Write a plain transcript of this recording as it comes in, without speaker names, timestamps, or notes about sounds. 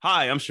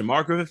Hi, I'm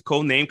Shamar Griffith,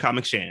 codename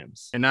Comic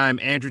Shams. And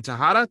I'm Andrew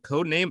Tejada,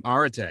 codename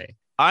Arate.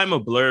 I'm a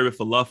blurred with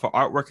a love for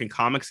artwork and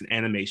comics and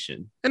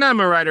animation. And I'm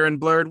a writer in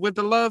Blurred with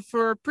a love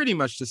for pretty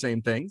much the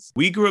same things.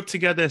 We grew up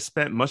together and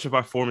spent much of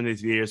our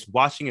formative years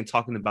watching and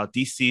talking about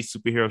DC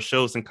superhero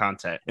shows and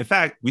content. In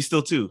fact, we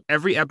still do.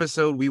 Every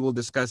episode, we will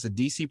discuss a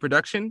DC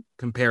production,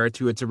 compare it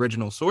to its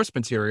original source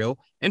material,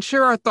 and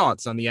share our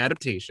thoughts on the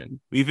adaptation.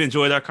 We've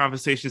enjoyed our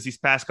conversations these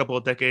past couple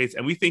of decades,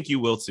 and we think you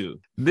will too.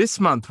 This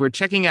month, we're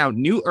checking out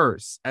New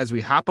Earths as we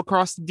hop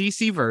across the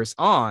DC-verse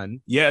on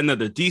yet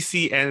another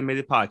DC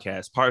animated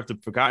podcast, part of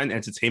the Forgotten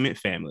Entertainment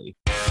family.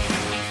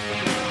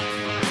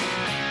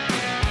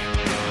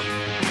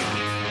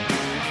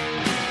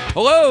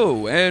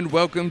 Hello, and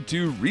welcome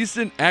to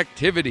Recent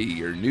Activity,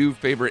 your new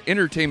favorite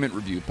entertainment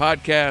review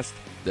podcast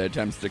that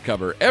attempts to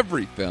cover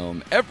every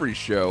film, every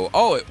show,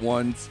 all at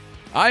once.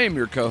 I am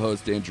your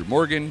co-host, Andrew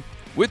Morgan.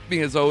 With me,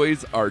 as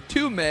always, are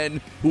two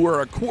men who are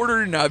a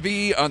quarter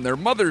Na'vi on their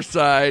mother's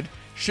side,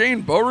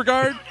 Shane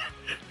Beauregard.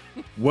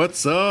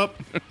 What's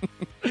up?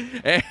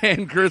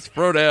 And Chris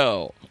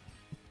Brodell.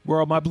 Where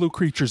are my blue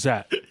creatures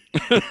at?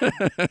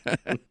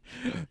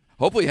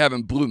 Hopefully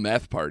having blue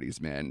meth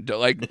parties, man.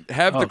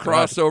 Have the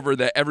crossover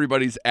that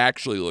everybody's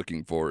actually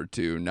looking forward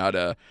to, not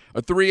a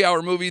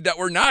 3-hour movie that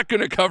we're not going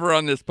to cover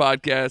on this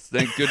podcast,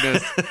 thank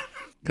goodness.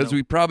 Because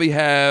we probably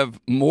have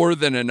more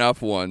than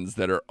enough ones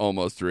that are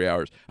almost 3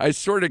 hours. I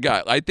sort of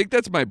I think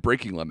that's my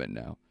breaking limit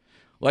now.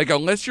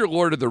 Unless you're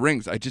Lord of the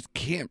Rings, I just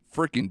can't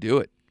freaking do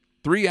it.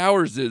 3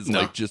 hours is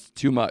just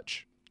too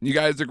much. You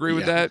guys agree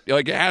with that?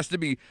 It has to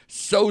be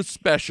so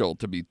special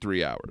to be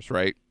 3 hours,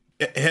 right?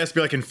 It has to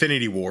be like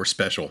Infinity War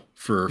special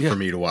for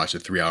me to watch a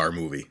 3-hour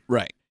movie.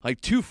 Right.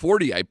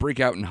 2:40, I break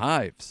out in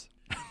hives.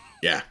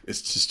 Yeah,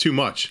 it's just too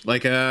much. We'll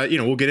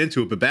get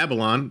into it, but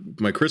Babylon,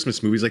 my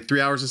Christmas movie, is 3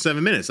 hours and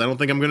 7 minutes. I don't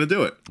think I'm going to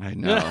do it. I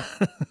know.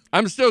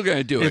 I'm still going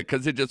to do it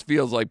because it just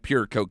feels like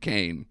pure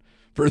cocaine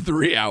for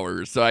 3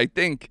 hours. So I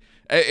think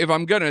if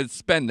I'm going to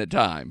spend the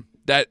time,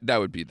 that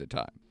would be the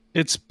time.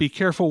 It's be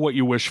careful what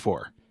you wish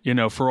for.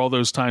 For all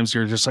those times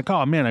you're just like,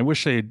 oh man, I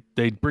wish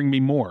they'd bring me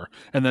more.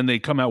 And then they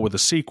come out with a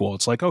sequel.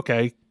 It's like,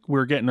 okay,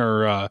 we're getting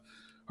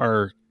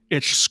our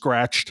itch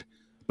scratched.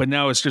 But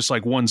now it's just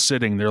like one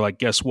sitting. They're like,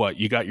 guess what?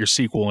 You got your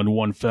sequel in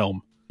one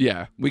film.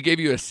 Yeah. We gave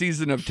you a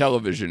season of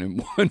television in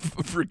one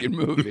freaking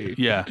movie.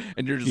 Yeah.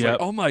 And you're just like,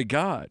 oh my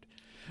God.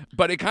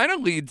 But it kind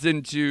of leads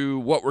into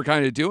what we're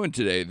kind of doing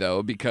today,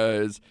 though,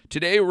 because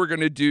today we're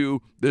going to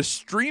do the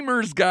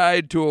Streamer's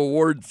Guide to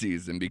Award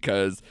Season,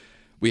 because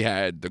we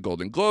had the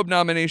Golden Globe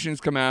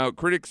nominations come out,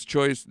 Critics'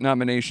 Choice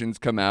nominations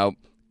come out,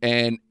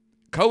 and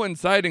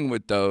coinciding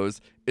with those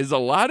is a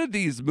lot of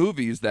these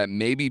movies that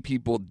maybe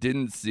people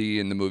didn't see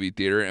in the movie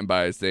theater, and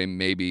by saying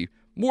maybe,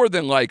 more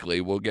than likely,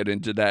 we'll get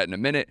into that in a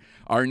minute,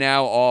 are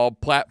now all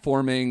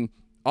platforming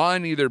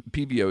on either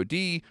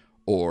PVOD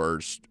or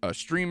a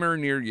streamer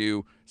near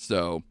you,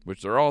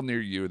 which they're all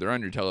near you, they're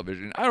on your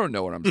television. I don't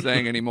know what I'm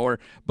saying anymore,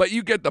 but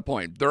you get the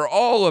point. They're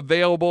all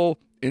available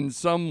in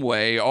some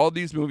way. All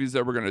these movies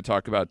that we're going to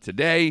talk about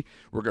today,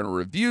 we're going to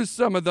review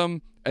some of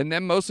them, and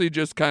then mostly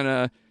just kind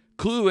of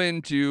clue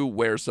into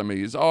where some of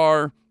these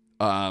are,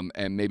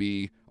 and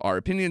maybe our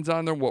opinions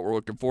on them, what we're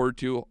looking forward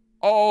to,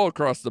 all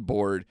across the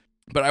board.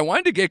 But I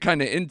wanted to get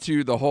kind of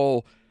into the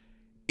whole,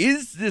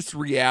 is this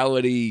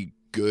reality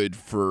good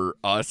for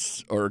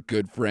us or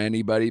good for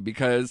anybody?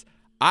 Because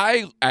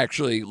I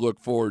actually look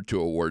forward to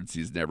award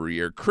season every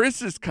year.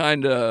 Chris is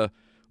kind of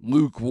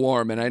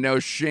lukewarm, and I know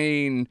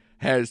Shane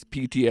has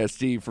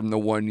PTSD from the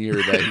 1 year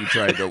that he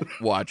tried to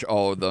watch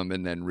all of them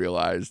and then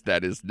realized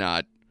that is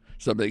not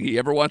something he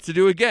ever wants to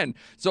do again.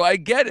 So I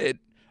get it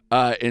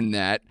in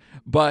that.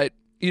 But,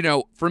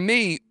 for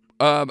me,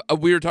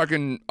 we were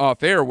talking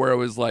off air where it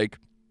was like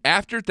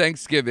after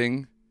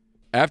Thanksgiving,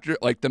 after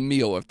the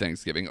meal of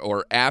Thanksgiving,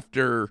 or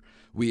after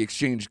we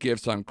exchanged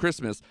gifts on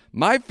Christmas,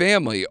 my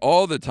family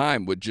all the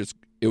time would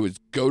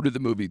go to the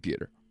movie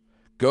theater.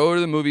 Go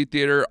to the movie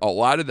theater. A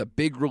lot of the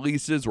big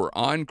releases were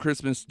on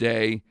Christmas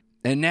Day.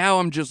 And now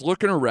I'm just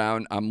looking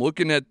around. I'm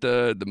looking at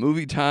the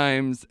movie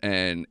times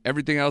and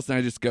everything else, and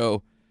I just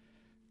go,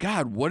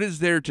 God, what is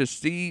there to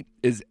see?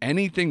 Is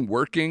anything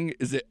working?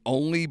 Is it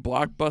only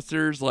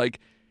blockbusters?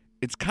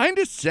 It's kind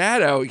of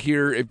sad out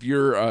here if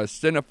you're a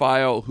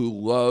cinephile who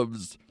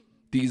loves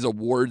these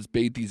awards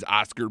bait, these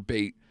Oscar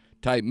bait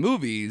type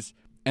movies,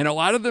 and a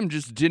lot of them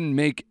just didn't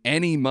make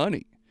any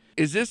money.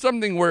 Is this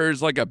something where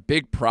it's a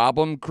big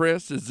problem,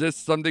 Chris? Is this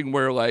something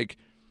where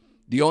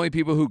the only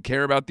people who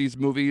care about these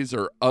movies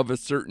are of a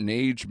certain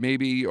age,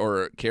 maybe,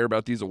 or care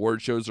about these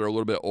award shows are a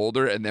little bit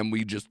older, and then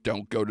we just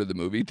don't go to the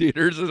movie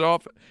theaters as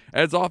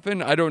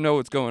often? I don't know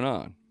what's going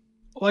on.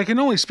 Well, I can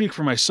only speak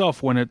for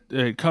myself when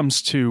it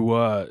comes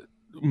to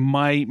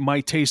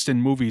my taste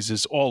in movies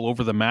is all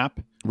over the map.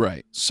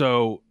 Right.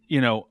 So,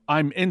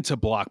 I'm into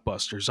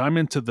blockbusters. I'm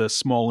into the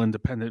small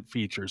independent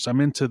features. I'm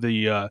into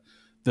the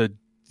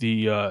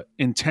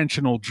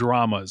intentional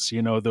dramas,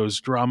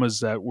 those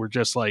dramas that were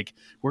just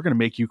we're going to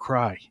make you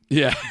cry.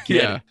 Yeah.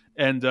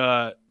 And,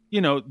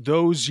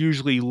 those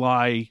usually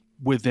lie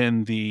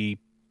within the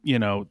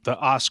the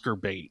Oscar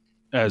bait,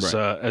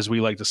 as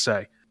we like to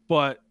say.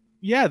 But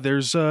yeah,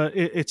 there's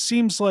it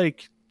seems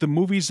like the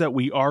movies that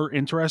we are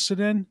interested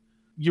in,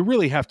 you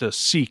really have to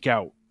seek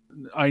out.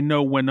 I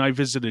know when I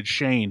visited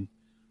Shane,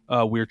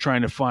 we were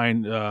trying to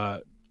find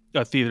a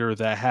theater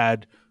that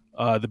had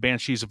the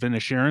Banshees of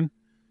Inisherin.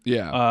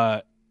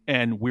 Yeah.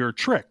 And we were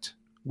tricked.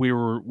 We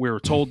were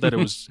told that it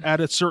was at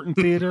a certain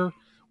theater.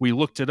 We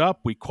looked it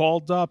up. We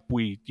called up.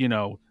 We,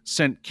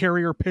 sent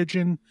carrier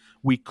pigeon.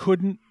 We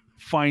couldn't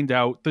find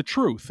out the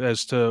truth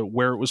as to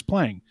where it was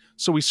playing.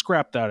 So we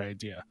scrapped that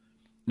idea.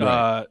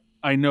 Right.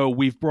 I know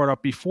we've brought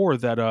up before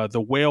that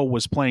The Whale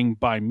was playing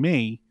by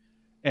me,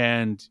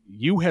 and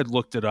you had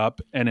looked it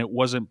up, and it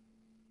wasn't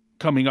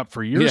coming up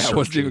for your searches. It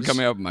wasn't even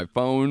coming up on my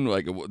phone.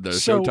 Like the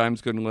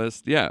Showtimes couldn't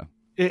list. Yeah.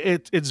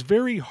 It's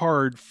very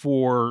hard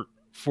for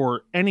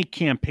any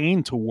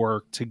campaign to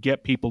work to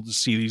get people to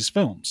see these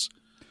films.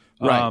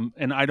 Right.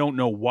 And I don't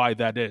know why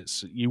that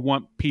is. You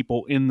want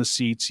people in the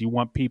seats. You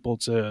want people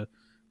to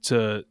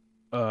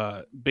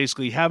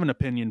basically have an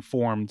opinion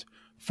formed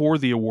for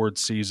the award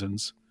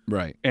seasons.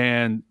 Right.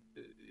 And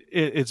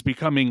it's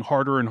becoming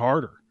harder and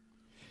harder.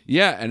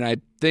 Yeah. And I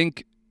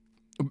think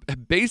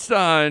based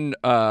on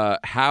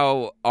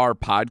how our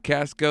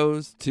podcast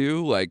goes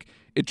too, like,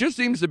 it just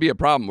seems to be a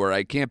problem where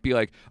I can't be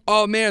like,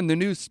 oh man, the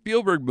new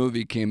Spielberg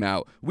movie came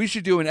out. We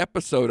should do an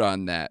episode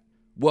on that.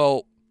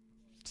 Well,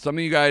 some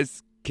of you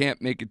guys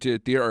can't make it to a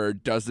theater, or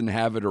doesn't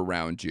have it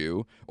around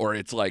you, or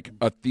it's like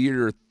a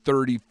theater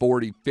 30,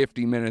 40,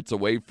 50 minutes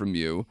away from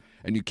you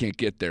and you can't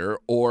get there.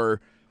 Or,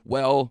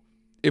 well,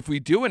 if we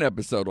do an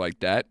episode like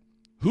that,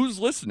 who's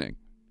listening?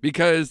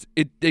 Because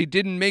they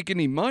didn't make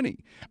any money.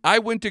 I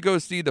went to go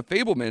see The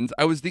Fabelmans.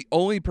 I was the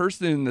only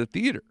person in the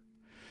theater.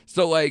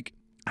 So, like,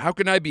 how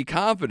can I be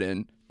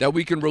confident that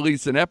we can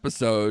release an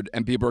episode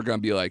and people are going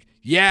to be like,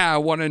 yeah, I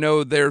want to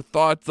know their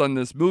thoughts on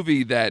this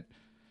movie that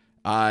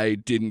I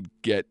didn't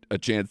get a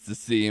chance to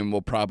see and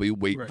will probably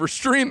wait for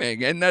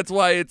streaming. And that's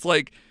why it's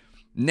like,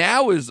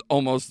 now is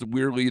almost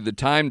weirdly the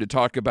time to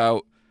talk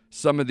about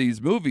some of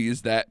these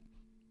movies that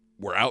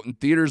were out in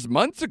theaters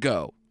months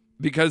ago,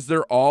 because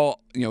they're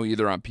all,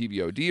 either on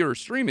PVOD or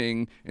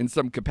streaming in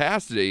some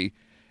capacity.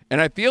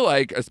 And I feel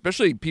like,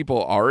 especially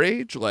people our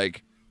age,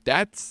 like,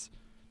 that's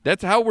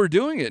how we're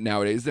doing it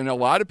nowadays. And a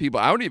lot of people,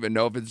 I don't even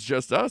know if it's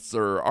just us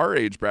or our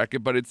age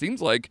bracket, but it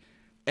seems like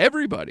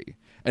everybody.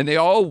 And they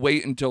all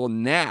wait until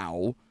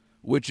now,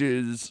 which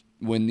is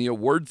when the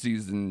award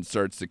season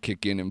starts to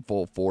kick in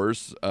full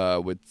force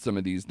with some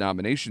of these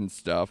nomination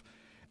stuff.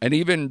 And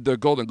even the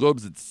Golden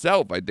Globes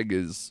itself, I think,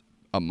 is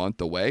a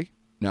month away,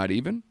 not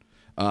even.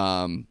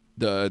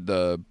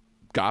 The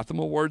Gotham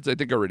Awards, I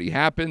think, already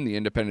happened. The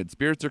Independent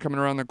Spirits are coming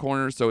around the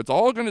corner. So it's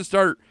all going to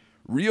start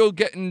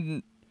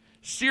getting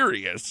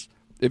serious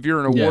if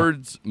you're an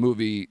awards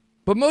movie.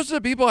 But most of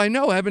the people I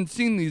know haven't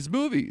seen these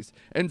movies.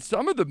 And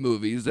some of the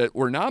movies that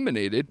were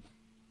nominated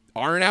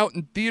aren't out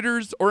in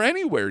theaters or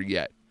anywhere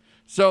yet.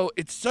 So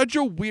it's such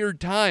a weird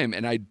time,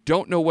 and I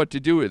don't know what to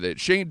do with it.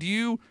 Shane, do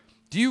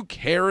you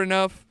care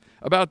enough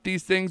about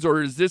these things,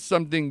 or is this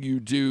something you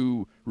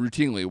do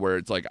routinely where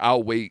it's like,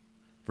 I'll wait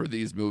for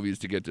these movies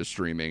to get to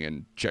streaming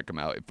and check them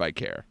out if I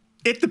care?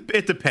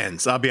 It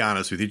depends. I'll be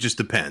honest with you. It just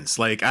depends.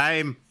 Like,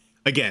 I'm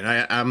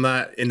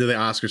not into the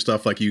Oscar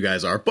stuff like you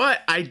guys are,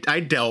 but I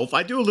delve.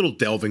 I do a little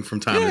delving from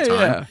time to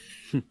time.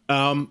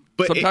 Yeah.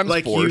 But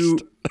sometimes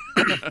forced.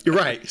 You're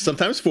right.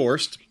 Sometimes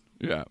forced.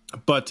 Yeah.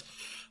 But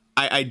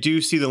I do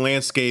see the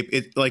landscape.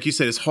 It, like you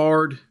said, it's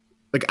hard.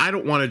 Like, I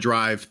don't want to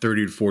drive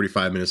 30 to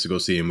 45 minutes to go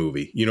see a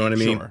movie. You know what I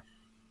mean? Sure.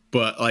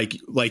 But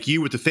like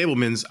you with The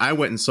Fabelmans, I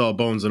went and saw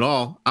Bones and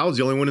All. I was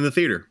the only one in the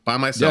theater by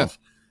myself.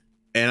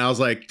 Yeah. And I was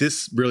like,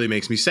 this really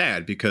makes me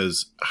sad,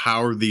 because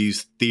how are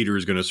these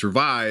theaters going to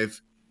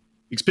survive?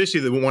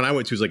 Especially the one I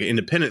went to was like an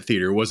independent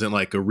theater. It wasn't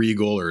like a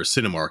Regal or a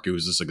Cinemark. It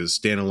was just like a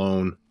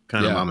standalone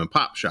kind of mom and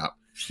pop shop.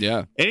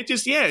 Yeah. And it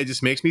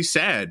just makes me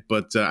sad.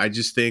 But I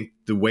just think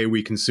the way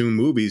we consume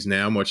movies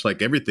now, much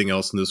like everything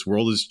else in this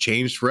world, has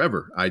changed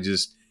forever. I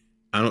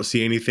don't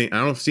see anything.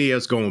 I don't see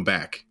us going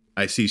back.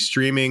 I see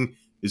streaming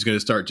is going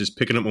to start just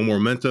picking up more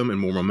momentum.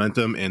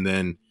 And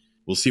then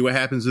we'll see what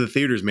happens to the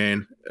theaters,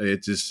 man.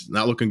 It's just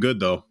not looking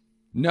good, though.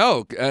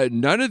 No,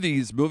 none of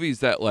these movies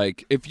that,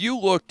 like, if you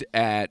looked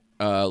at,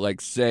 like,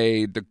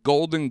 say, the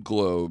Golden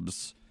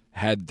Globes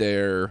had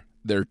their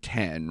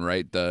 10,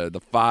 right?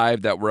 The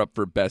 5 that were up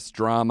for Best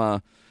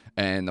Drama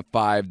and the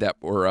 5 that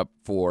were up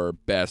for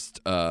Best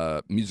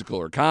Musical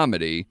or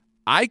Comedy.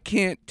 I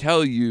can't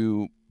tell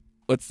you,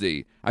 let's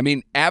see. I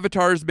mean,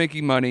 Avatar's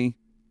making money.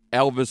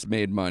 Elvis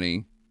made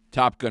money.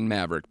 Top Gun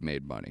Maverick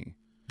made money.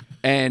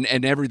 And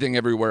Everything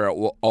Everywhere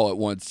All at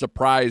Once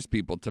surprised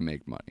people to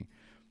make money.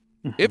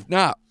 If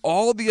not,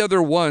 all the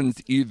other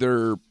ones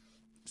either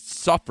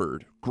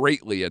suffered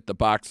greatly at the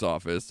box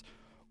office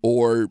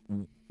or,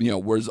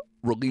 was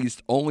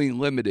released only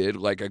limited,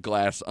 like a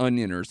Glass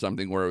Onion or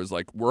something, where it was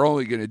like, we're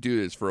only going to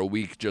do this for a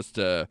week just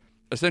to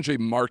essentially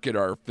market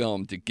our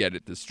film to get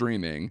it to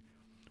streaming,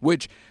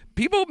 which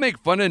people make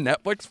fun of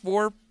Netflix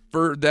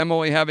for them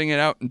only having it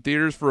out in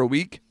theaters for a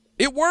week.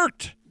 It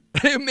worked.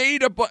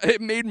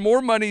 It made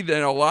more money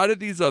than a lot of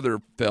these other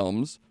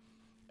films.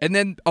 And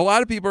then a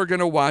lot of people are going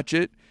to watch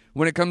it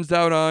when it comes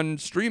out on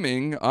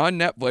streaming on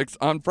Netflix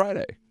on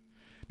Friday.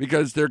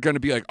 Because they're going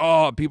to be like,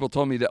 oh, people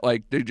told me that,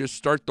 like, they just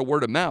start the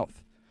word of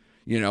mouth.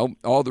 You know,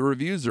 all the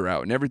reviews are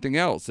out and everything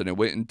else. And it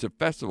went into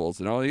festivals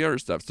and all the other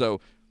stuff.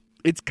 So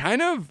it's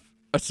kind of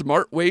a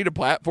smart way to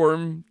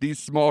platform these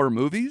smaller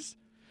movies.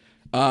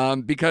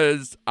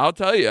 Because I'll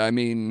tell you, I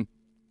mean,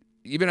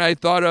 even I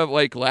thought of,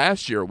 like,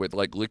 last year with,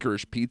 like,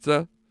 Licorice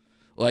Pizza.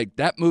 Like,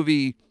 that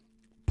movie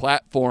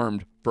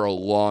platformed for a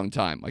long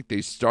time. Like,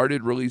 they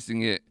started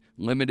releasing it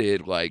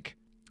limited, like,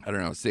 I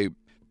don't know, say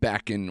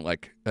back in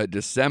like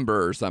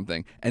December or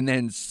something, and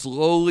then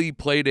slowly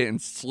played it and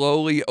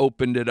slowly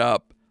opened it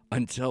up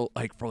until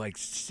like for like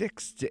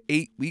 6 to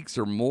 8 weeks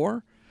or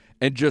more,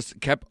 and just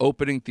kept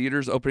opening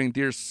theaters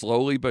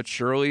slowly but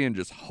surely, and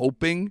just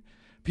hoping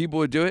people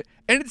would do it.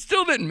 And it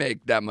still didn't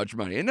make that much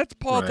money. And that's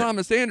Paul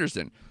Thomas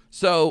Anderson.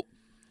 So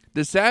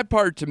the sad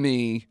part to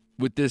me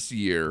with this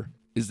year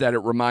is that it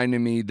reminded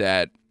me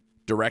that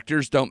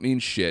directors don't mean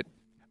shit.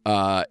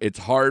 It's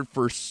hard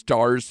for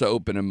stars to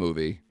open a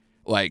movie.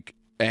 Like,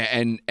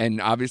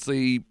 and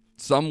obviously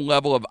some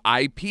level of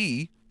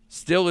IP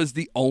still is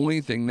the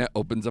only thing that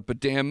opens up a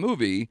damn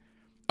movie,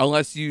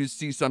 unless you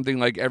see something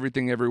like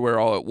Everything Everywhere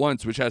All at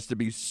Once, which has to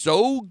be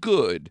so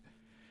good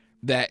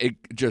that it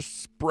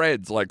just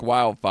spreads like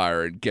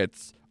wildfire and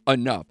gets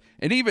enough.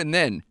 And even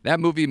then, that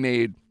movie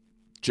made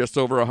just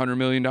over $100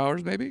 million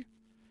maybe,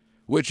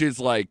 which is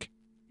like,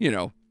 you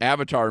know,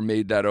 Avatar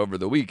made that over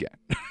the weekend,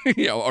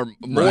 you know, or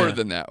more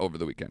than that over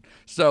the weekend.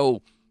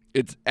 So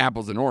it's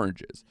apples and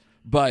oranges.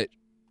 But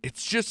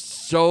it's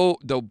just so,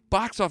 the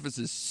box office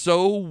is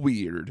so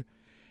weird.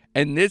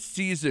 And this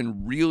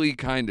season really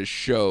kind of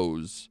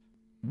shows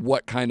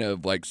what kind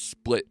of like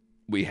split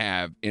we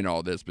have in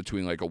all this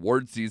between like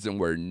award season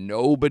where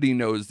nobody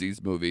knows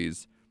these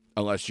movies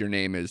unless your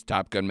name is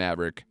Top Gun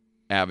Maverick,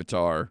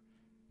 Avatar,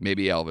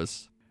 maybe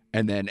Elvis.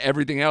 And then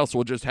everything else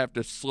will just have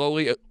to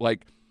slowly,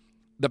 like,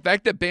 the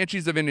fact that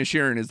Banshees of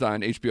Inisherin is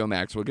on HBO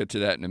Max, we'll get to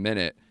that in a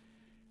minute.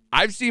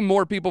 I've seen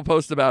more people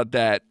post about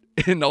that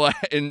in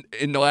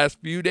the last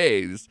few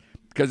days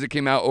because it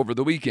came out over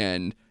the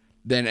weekend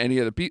than any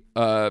of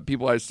the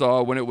people I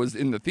saw when it was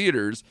in the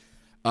theaters.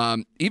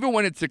 Even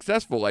when it's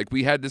successful, like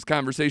we had this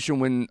conversation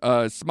when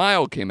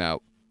Smile came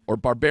out or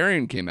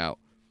Barbarian came out.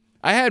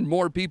 I had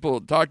more people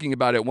talking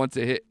about it once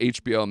it hit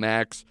HBO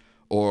Max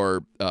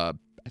or I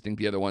think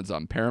the other one's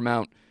on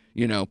Paramount,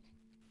 you know.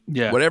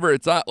 Yeah. Whatever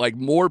it's on, like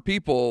more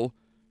people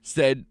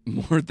said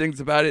more things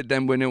about it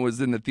than when it was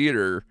in the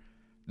theater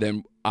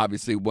than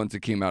obviously once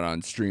it came out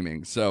on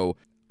streaming. So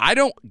I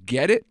don't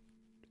get it,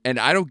 and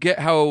I don't get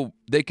how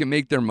they can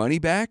make their money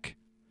back,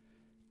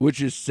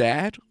 which is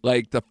sad.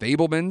 Like The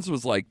Fabelmans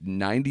was like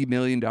 $90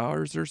 million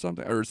or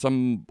something, or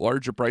some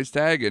larger price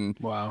tag, and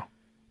wow,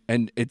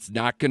 and it's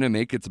not going to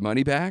make its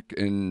money back,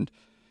 and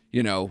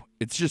you know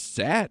it's just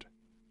sad.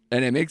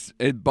 And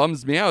it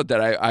bums me out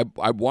that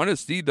I want to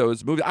see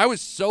those movies. I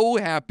was so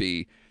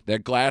happy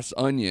that Glass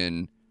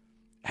Onion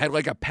had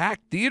like a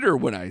packed theater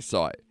when I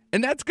saw it.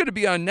 And that's going to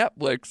be on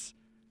Netflix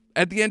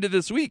at the end of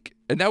this week.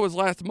 And that was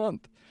last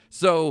month.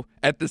 So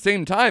at the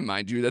same time,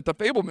 mind you, that The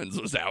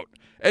Fabelmans was out.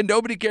 And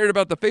nobody cared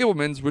about The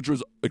Fabelmans, which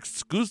was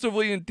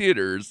exclusively in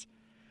theaters.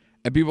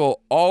 And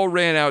people all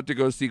ran out to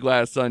go see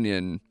Glass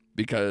Onion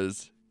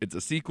because it's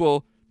a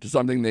sequel to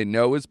something they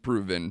know is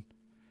proven.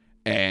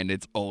 And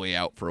it's only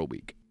out for a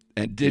week.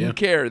 And didn't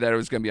care that it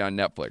was going to be on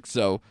Netflix.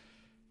 So,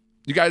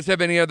 you guys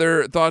have any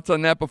other thoughts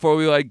on that before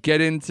we like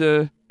get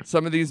into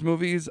some of these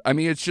movies? I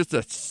mean, it's just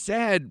a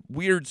sad,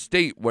 weird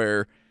state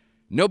where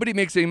nobody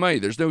makes any money.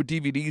 There's no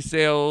DVD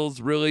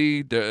sales,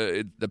 really.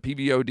 The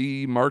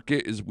PVOD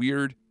market is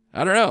weird.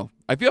 I don't know.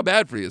 I feel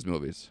bad for these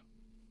movies.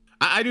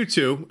 I do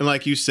too. And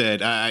like you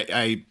said,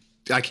 I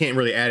can't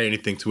really add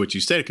anything to what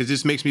you said because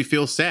this makes me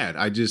feel sad.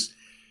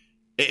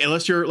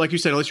 Unless you're, like you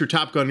said, unless you're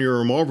Top Gun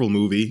or a Marvel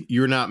movie,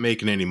 you're not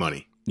making any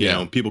money. You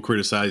know, people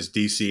criticize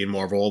DC and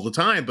Marvel all the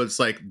time, but it's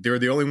like they're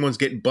the only ones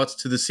getting butts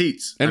to the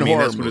seats. And I mean,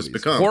 horror that's movies. What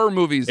it's become. Horror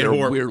movies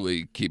are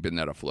weirdly keeping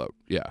that afloat.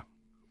 Yeah.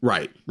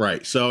 Right.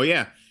 So,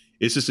 yeah,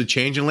 it's just a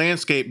changing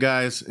landscape,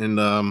 guys. And,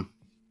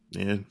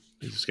 you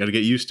just got to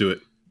get used to it.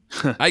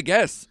 I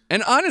guess.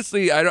 And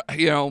honestly,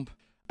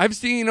 I've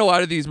seen a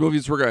lot of these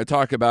movies we're going to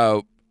talk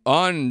about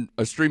on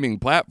a streaming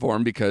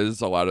platform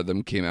because a lot of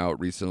them came out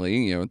recently,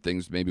 you know,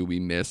 things maybe we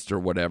missed or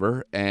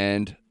whatever.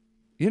 And,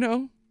 you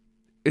know,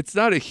 it's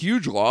not a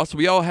huge loss.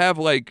 We all have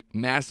like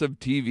massive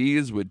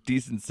TVs with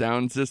decent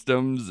sound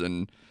systems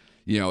and,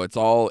 you know, it's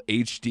all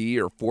HD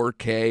or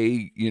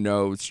 4K, you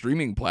know,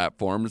 streaming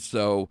platforms.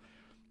 So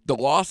the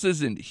loss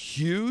isn't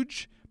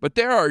huge, but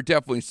there are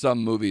definitely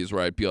some movies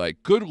where I'd be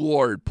like, good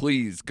Lord,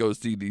 please go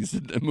see these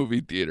in the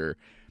movie theater.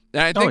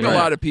 And I think a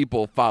lot of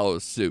people follow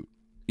suit.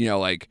 You know,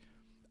 like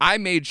I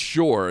made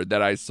sure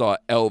that I saw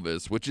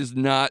Elvis, which is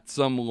not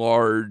some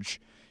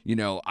large, you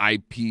know,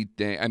 IP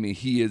thing. I mean,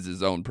 he is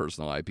his own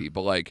personal IP,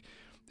 but like,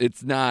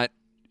 it's not,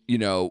 you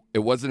know, it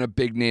wasn't a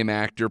big name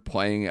actor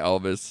playing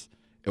Elvis.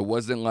 It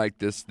wasn't like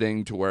this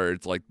thing to where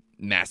it's like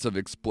massive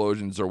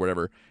explosions or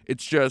whatever.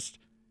 It's just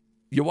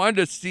you wanted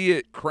to see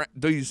it,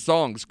 these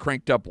songs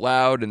cranked up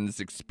loud and this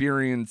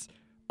experience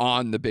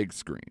on the big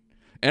screen.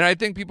 And I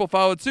think people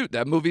followed suit.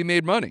 That movie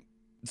made money.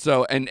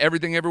 So, and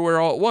Everything Everywhere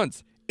All at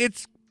Once.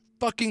 It's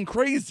fucking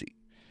crazy.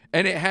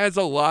 And it has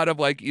a lot of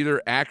like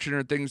either action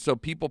or things. So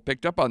people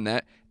picked up on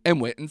that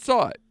and went and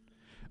saw it.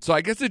 So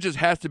I guess it just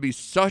has to be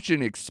such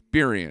an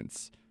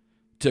experience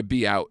to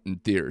be out in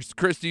theaters.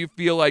 Chris, do you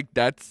feel like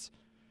that's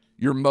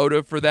your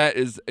motive for that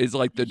is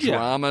like the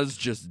drama's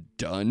just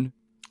done?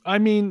 I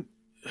mean,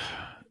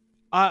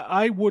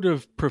 I would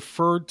have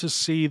preferred to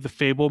see The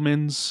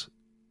Fabelmans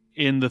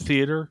in the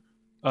theater,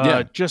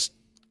 just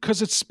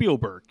because it's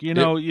Spielberg. You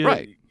know,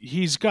 right.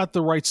 He's got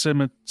the right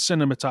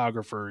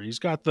cinematographer. He's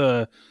got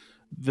the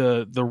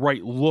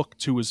right look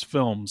to his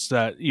films.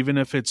 That even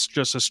if it's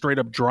just a straight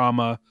up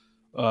drama,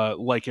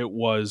 like it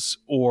was,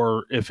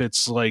 or if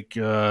it's like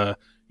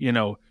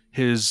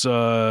his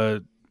I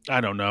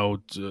don't know.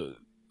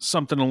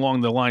 Something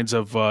along the lines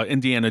of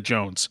Indiana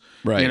Jones.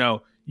 Right. You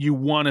know, you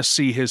want to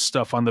see his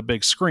stuff on the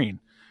big screen.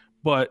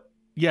 But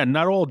yeah,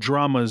 not all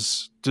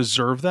dramas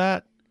deserve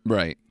that.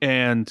 Right.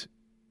 And,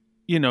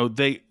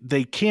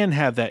 they can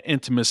have that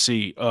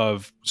intimacy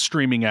of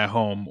streaming at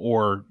home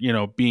or,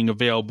 being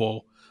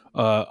available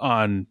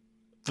on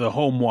the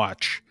home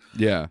watch.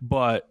 Yeah.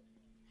 But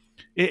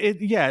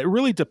it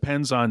really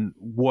depends on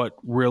what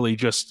really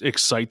just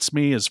excites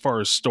me as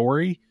far as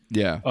story.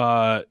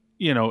 Yeah.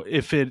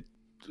 If it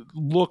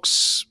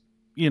looks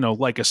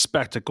like a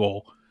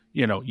spectacle,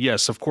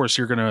 yes, of course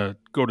you're gonna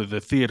go to the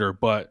theater,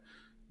 but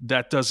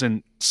that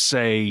doesn't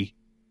say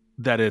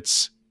that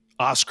it's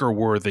Oscar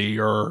worthy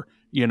or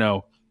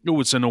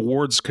it's an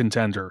awards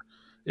contender.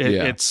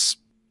 It's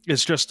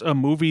just a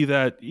movie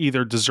that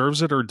either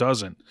deserves it or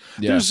doesn't.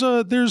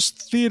 There's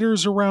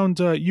theaters around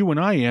you and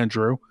I,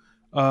 Andrew.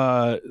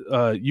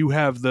 You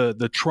have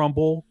the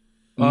Trumbull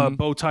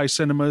Bowtie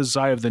Cinemas.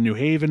 I have the New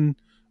Haven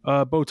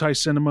Bowtie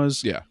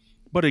Cinemas. Yeah.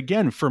 But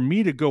again, for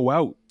me to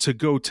go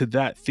to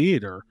that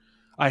theater,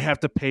 I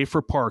have to pay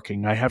for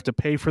parking. I have to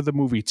pay for the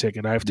movie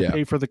ticket. I have to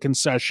pay for the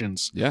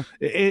concessions. Yeah.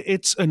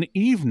 It's an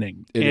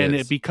evening,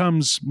 it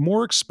becomes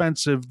more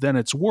expensive than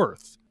it's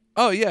worth.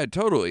 Oh, yeah,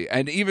 totally.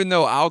 And even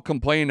though I'll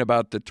complain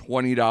about the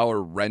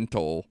 $20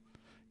 rental,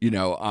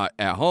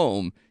 at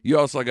home, you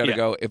also got to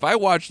go, if I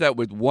watch that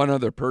with one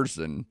other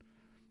person,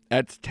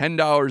 that's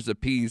 $10 a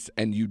piece,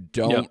 and you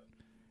don't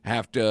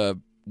have to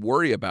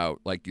worry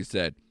about, like you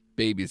said,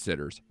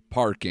 babysitters,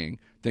 parking,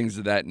 things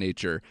of that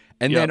nature.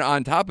 And then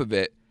on top of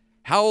it,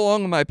 how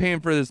long am I paying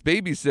for this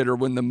babysitter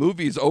when the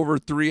movie's over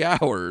 3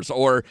 hours?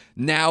 Or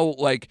now,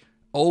 like,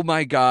 oh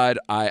my God,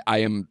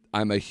 I'm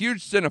a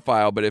huge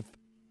cinephile, but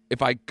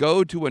if I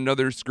go to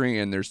another screen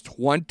and there's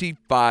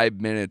 25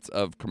 minutes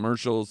of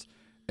commercials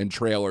and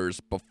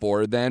trailers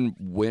before then,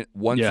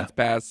 once it's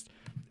past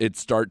its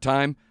start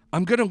time,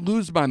 I'm gonna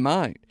lose my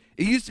mind.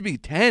 It used to be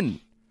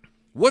 10.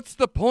 What's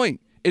the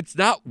point? It's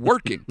not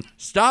working.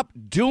 Stop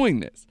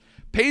doing this.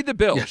 Pay the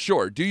bill,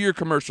 sure. Do your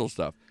commercial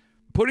stuff.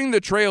 Putting the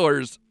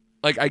trailers,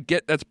 like, I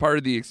get that's part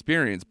of the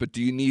experience, but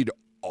do you need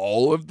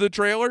all of the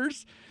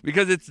trailers?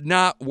 Because it's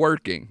not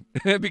working.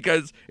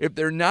 Because if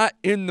they're not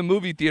in the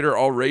movie theater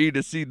already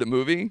to see the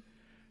movie,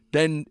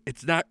 then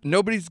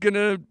nobody's going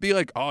to be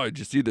like, oh, did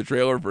you see the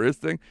trailer for this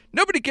thing?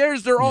 Nobody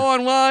cares. They're all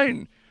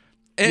online.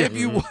 And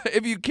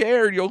if you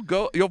care,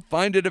 you'll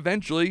find it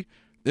eventually.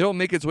 It'll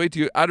make its way to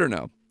you. I don't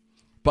know.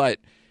 But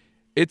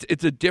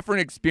it's a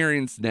different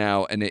experience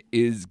now, and it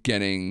is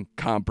getting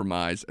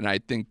compromised. And I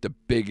think the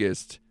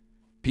biggest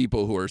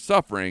people who are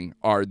suffering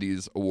are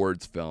these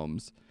awards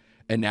films.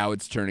 And now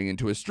it's turning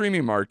into a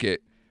streaming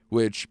market,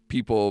 which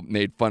people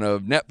made fun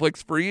of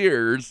Netflix for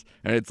years.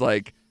 And it's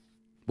like,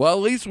 well,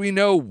 at least we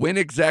know when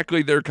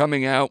exactly they're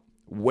coming out,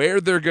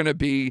 where they're going to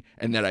be,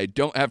 and that I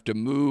don't have to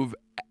move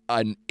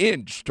an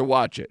inch to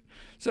watch it.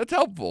 So it's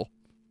helpful.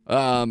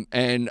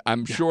 And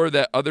I'm sure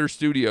that other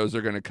studios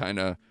are going to kind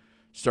of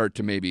start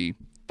to maybe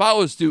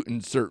follow suit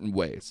in certain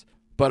ways.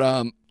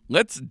 But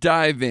let's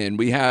dive in.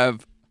 We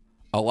have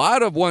a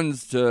lot of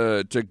ones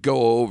to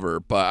go over,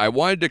 but I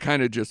wanted to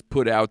kind of just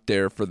put out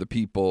there for the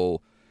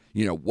people,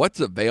 what's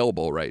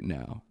available right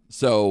now.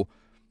 So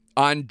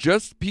on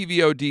just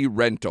PVOD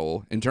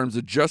rental, in terms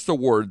of just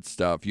award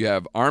stuff, you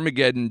have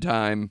Armageddon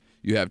Time,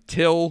 you have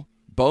Till,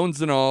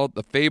 Bones and All,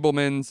 The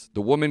Fabelmans,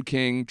 The Woman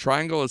King,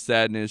 Triangle of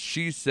Sadness,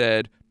 She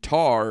Said,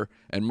 Tar,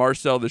 and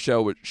Marcel the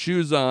Shell with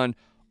Shoes On,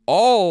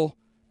 all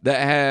that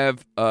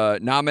have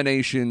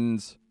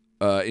nominations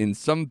in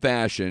some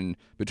fashion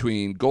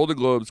between Golden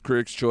Globes,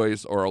 Critics'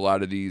 Choice, or a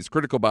lot of these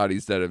critical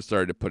bodies that have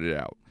started to put it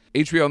out.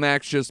 HBO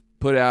Max just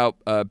put out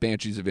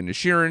Banshees of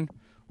Inisherin.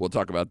 We'll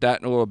talk about that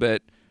in a little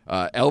bit.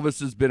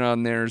 Elvis has been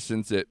on there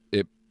since it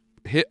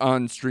hit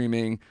on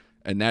streaming,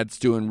 and that's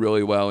doing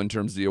really well in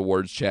terms of the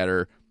awards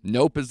chatter.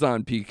 Nope is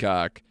on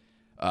Peacock.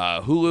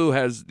 Hulu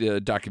has the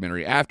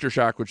documentary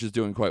Aftershock, which is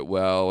doing quite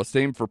well.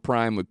 Same for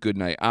Prime with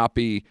Goodnight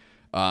Oppie.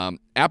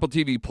 Apple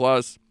TV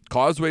Plus,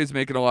 Causeway's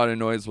making a lot of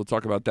noise. We'll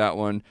talk about that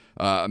one.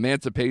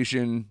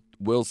 Emancipation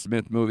Will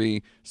Smith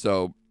movie.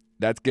 So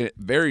that's getting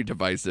very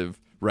divisive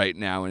right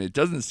now, and it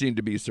doesn't seem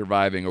to be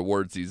surviving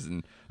award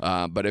season.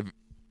 But if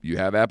you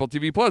have Apple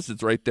TV Plus,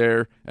 it's right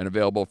there and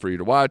available for you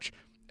to watch.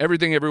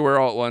 Everything Everywhere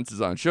All at Once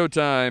is on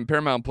Showtime.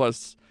 Paramount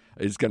Plus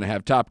is going to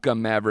have Top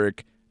Gun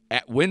Maverick.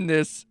 When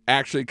this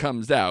actually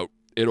comes out,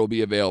 it'll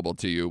be available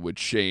to you, which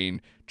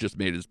Shane just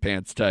made his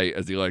pants tight,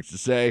 as he likes to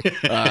say,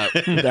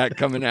 that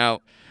coming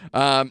out.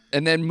 And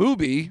then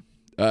Mubi,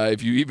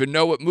 if you even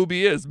know what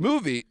Mubi is,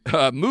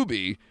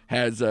 Mubi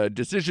has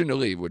Decision to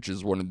Leave, which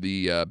is one of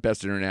the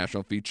best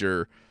international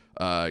feature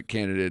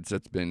candidates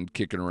that's been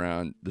kicking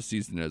around the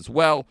season as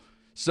well.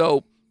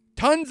 So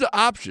tons of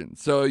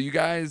options. So you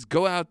guys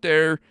go out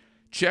there,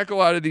 check a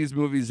lot of these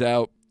movies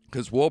out,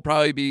 because we'll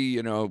probably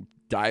be,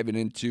 diving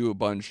into a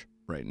bunch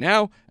right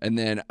now. And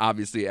then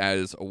obviously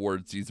as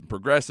award season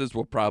progresses,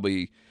 we'll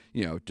probably,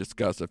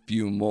 discuss a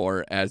few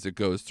more as it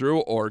goes through,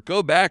 or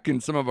go back in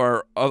some of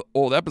our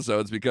old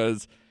episodes,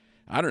 because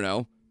I don't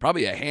know,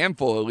 probably a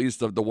handful at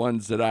least of the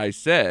ones that I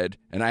said,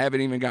 and I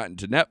haven't even gotten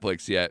to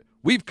Netflix yet,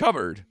 we've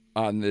covered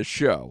on this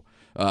show.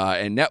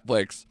 And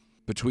Netflix,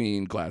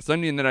 between Glass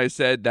Onion that I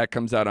said, that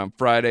comes out on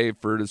Friday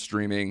for the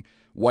streaming.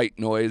 White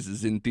Noise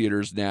is in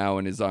theaters now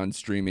and is on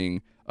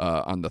streaming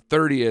on the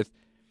 30th.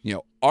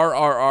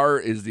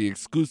 RRR is the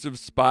exclusive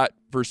spot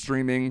for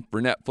streaming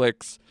for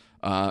Netflix.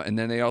 And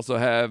then they also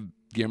have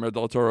Guillermo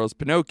del Toro's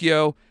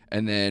Pinocchio,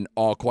 and then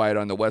All Quiet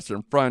on the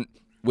Western Front,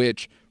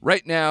 which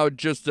right now,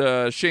 just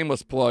a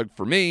shameless plug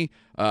for me,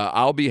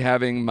 I'll be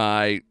having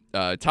my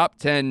top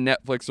 10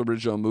 Netflix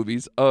original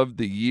movies of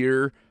the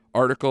year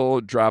article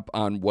drop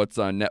on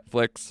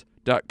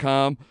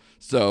whatsonnetflix.com.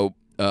 So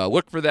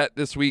look for that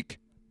this week.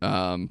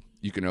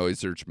 You can always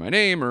search my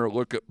name or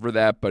look for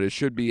that, but it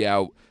should be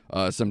out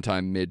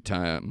sometime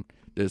mid-time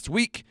this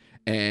week,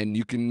 and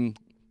you can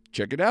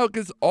check it out,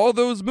 because all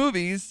those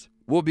movies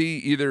will be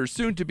either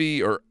soon to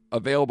be or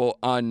available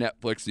on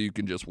Netflix, so you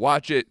can just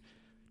watch it,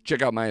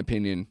 check out my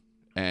opinion,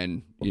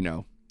 and,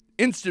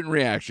 instant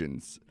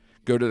reactions.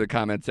 Go to the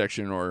comment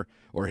section or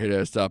hit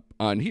us up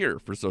on here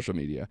for social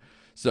media.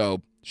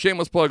 So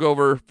shameless plug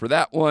over for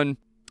that one.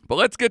 But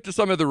let's get to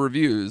some of the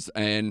reviews.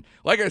 And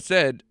like I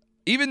said,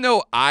 even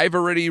though I've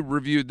already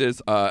reviewed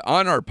this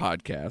on our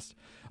podcast,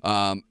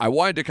 I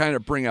wanted to kind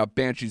of bring out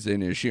Banshees of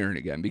Inisherin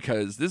again,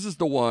 because this is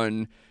the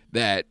one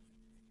that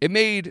it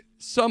made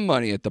some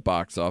money at the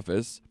box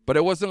office, but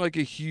it wasn't like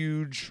a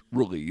huge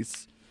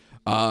release.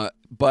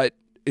 But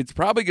it's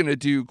probably going to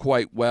do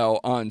quite well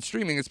on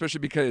streaming, especially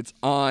because it's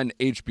on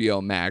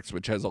HBO Max,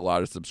 which has a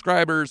lot of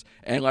subscribers.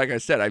 And like I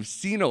said, I've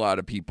seen a lot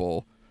of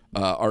people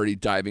already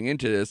diving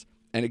into this.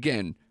 And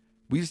again,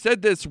 we've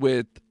said this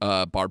with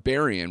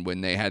Barbarian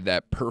when they had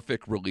that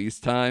perfect release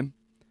time,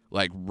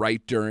 like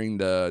right during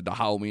the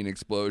Halloween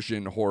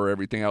explosion, horror,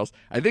 everything else.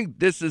 I think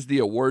this is the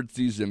award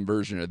season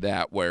version of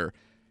that, where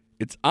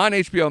it's on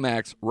HBO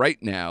Max right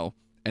now,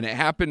 and it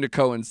happened to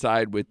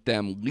coincide with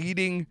them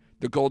leading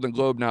the Golden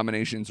Globe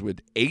nominations with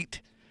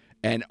 8,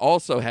 and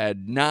also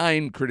had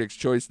 9 Critics'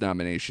 Choice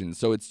nominations.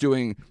 So it's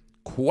doing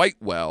quite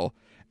well.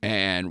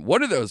 And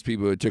one of those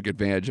people who took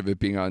advantage of it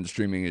being on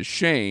streaming is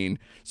Shane.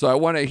 So I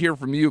want to hear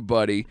from you,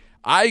 buddy.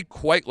 I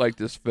quite like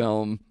this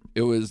film.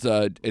 It's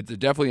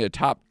definitely a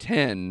top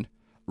 10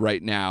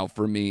 right now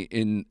for me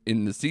in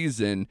the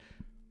season.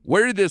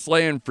 Where did this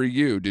land for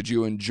you? Did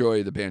you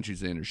enjoy the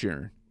Banshees of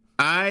Inisherin?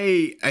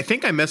 I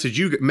think I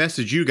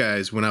messaged you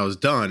guys when I was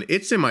done.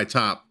 It's in my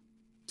top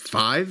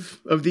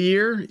 5 of the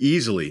year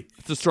easily.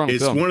 It's a strong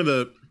film.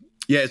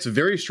 It's a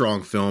very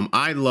strong film.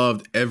 I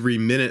loved every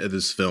minute of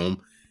this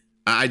film.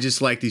 I just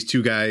like these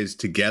two guys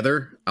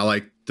together. I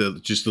like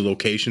the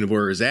location of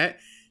where it was at.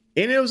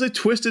 And it was a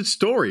twisted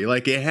story.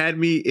 Like, it had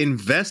me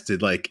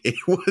invested. Like,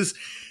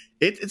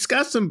 it's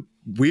got some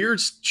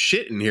weird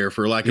shit in here,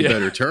 for lack of a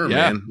better term,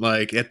 man.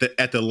 Like, at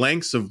the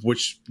lengths of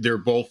which they're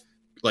both,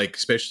 like,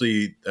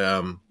 especially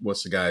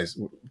what's the guys?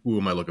 Who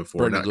am I looking for?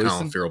 Brendan Not Gleeson?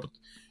 Colin Farrell, but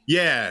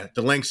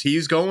the lengths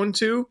he's going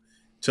to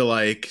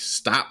like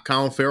stop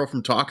Colin Farrell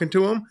from talking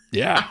to him.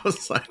 Yeah, I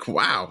was like,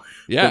 wow.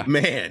 Yeah, but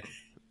man,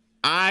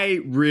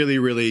 I really,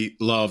 really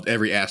loved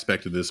every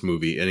aspect of this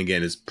movie, and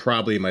again, it's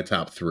probably in my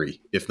top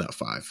 3, if not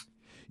 5.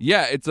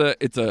 Yeah, it's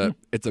a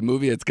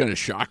movie that's going to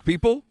shock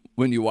people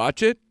when you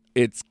watch it.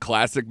 It's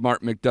classic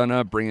Martin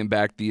McDonagh bringing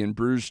back the In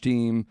Bruges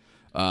team,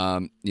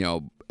 and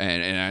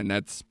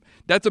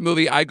that's a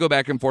movie I go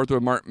back and forth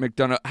with Martin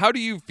McDonagh. How do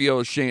you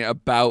feel, Shane,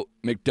 about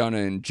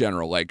McDonagh in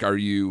general? Like, are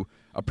you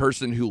a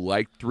person who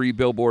liked 3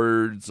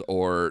 Billboards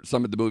or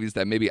some of the movies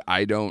that maybe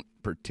I don't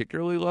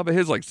particularly love of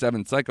his, like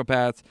 7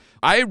 Psychopaths?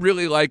 I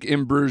really like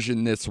In Bruges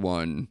in this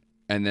one,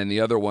 and then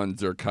the other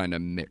ones are kind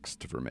of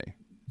mixed for me.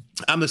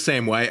 I'm the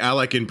same way. I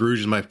like In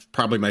Bruges,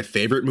 probably my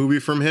favorite movie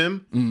from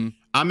him. Mm-hmm.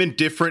 I'm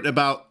indifferent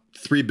about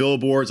 3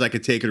 Billboards. I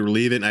could take it or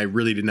leave it, and I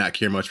really did not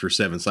care much for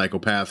 7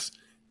 Psychopaths.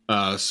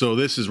 So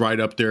this is right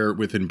up there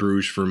with In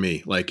Bruges for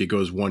me. Like, it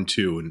goes 1,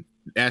 2, and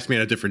ask me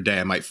on a different day,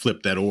 I might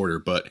flip that order.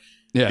 But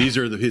these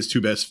are his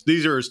two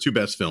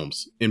best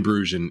films, In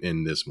Bruges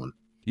and this one.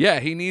 Yeah,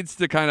 he needs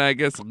to kind of, I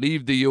guess,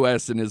 leave the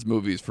U.S. in his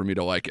movies for me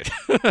to like it.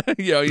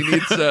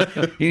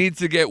 He needs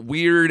to get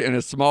weird in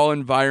a small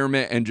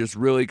environment and just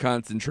really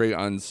concentrate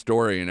on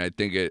story, and I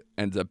think it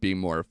ends up being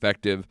more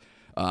effective.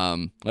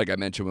 Like I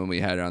mentioned when we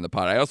had it on the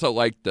pod, I also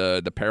like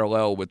the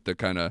parallel with the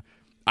kind of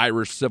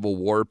Irish Civil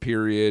War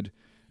period.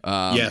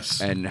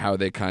 Yes, and how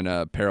they kind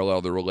of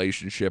parallel the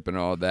relationship and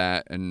all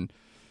that, and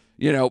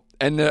the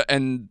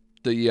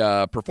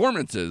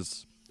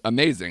performances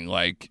amazing.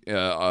 Like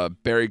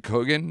Barry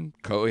Cogan,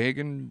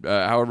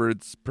 however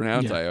it's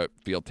pronounced. Yeah. I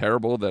feel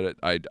terrible that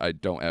I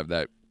don't have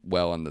that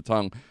well on the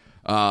tongue.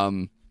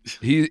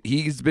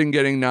 He's been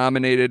getting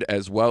nominated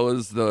as well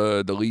as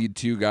the lead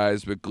two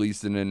guys with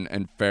Gleason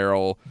and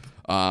Farrell.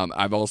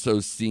 I've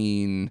also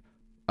seen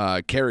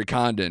Carrie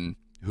Condon,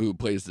 who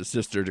plays the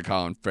sister to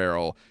Colin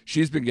Farrell.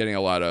 She's been getting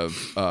a lot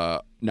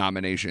of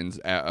nominations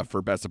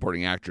for Best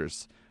Supporting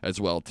Actress as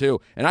well, too.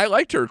 And I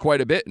liked her quite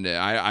a bit in it.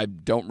 I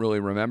don't really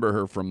remember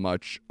her from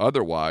much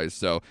otherwise.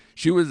 So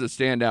she was a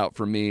standout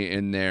for me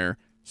in their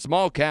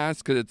small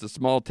cast because it's a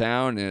small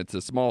town and it's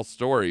a small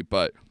story,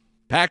 but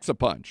packs a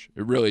punch.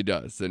 It really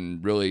does,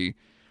 and really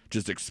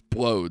just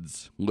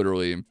explodes,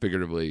 literally and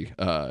figuratively,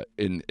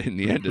 in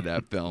the end of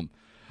that film.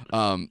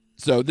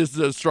 So this is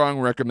a strong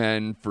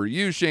recommend for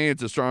you, Shane.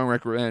 It's a strong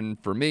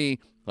recommend for me.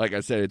 Like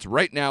I said, it's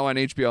right now on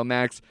HBO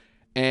Max,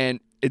 and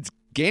it's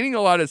gaining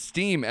a lot of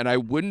steam, and I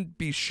wouldn't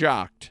be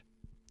shocked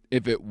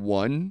if it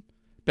won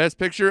Best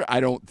Picture. I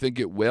don't think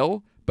it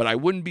will, but I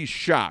wouldn't be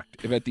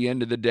shocked if at the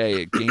end of the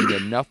day it gained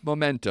enough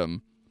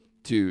momentum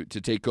to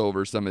take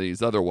over some of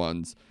these other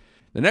ones.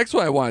 The next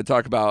one I want to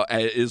talk about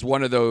is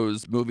one of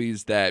those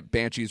movies that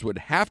Banshees would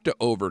have to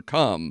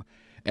overcome,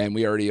 and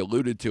we already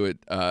alluded to it.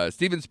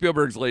 Steven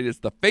Spielberg's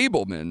latest, The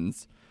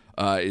Fabelmans,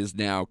 is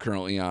now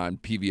currently on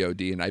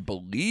PVOD, and I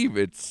believe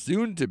it's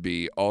soon to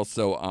be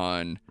also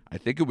on, I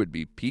think it would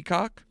be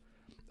Peacock,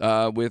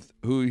 with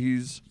who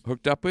he's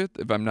hooked up with,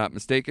 if I'm not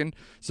mistaken.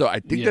 So I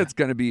think that's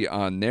going to be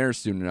on there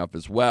soon enough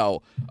as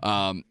well.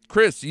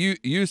 Chris,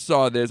 you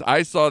saw this.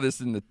 I saw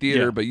this in the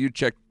theater, but you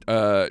checked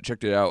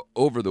it out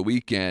over the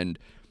weekend.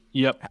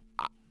 Yep.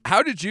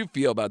 How did you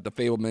feel about The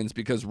Fabelmans?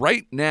 Because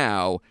right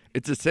now,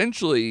 it's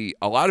essentially,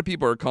 a lot of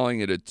people are calling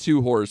it a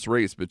two-horse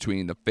race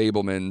between The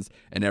Fabelmans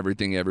and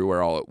Everything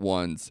Everywhere All at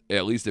Once,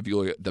 at least if you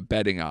look at the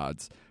betting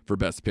odds for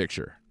Best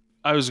Picture.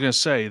 I was going to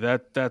say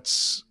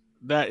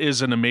that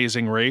is an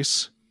amazing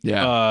race.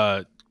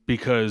 Yeah.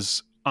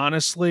 Because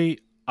honestly,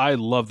 I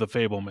love The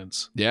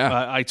Fabelmans.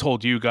 Yeah. I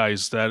told you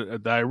guys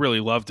that I really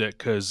loved it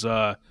because,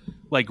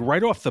 like,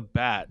 right off the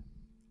bat,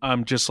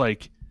 I'm just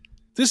like,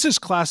 this is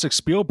classic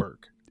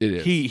Spielberg. It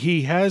is.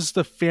 He has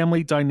the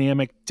family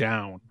dynamic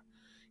down.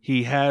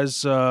 He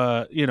has,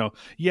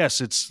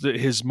 yes, it's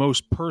his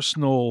most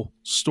personal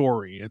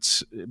story.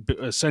 It's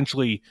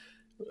essentially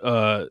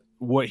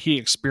what he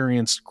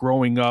experienced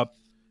growing up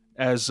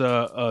as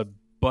a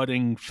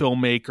budding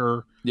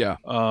filmmaker. Yeah.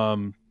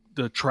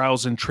 The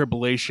trials and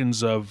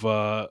tribulations of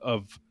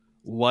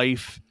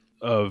life,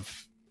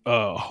 of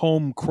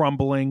home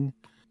crumbling.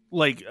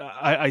 Like,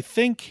 I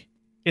think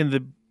in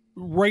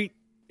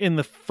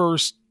the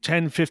first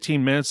 10,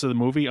 15 minutes of the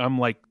movie, I'm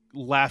like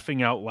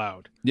laughing out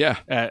loud. Yeah.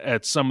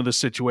 At some of the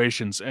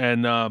situations.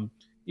 And,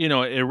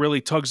 it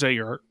really tugs at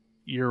your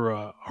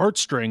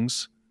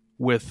heartstrings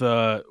with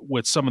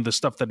some of the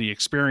stuff that he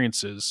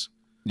experiences.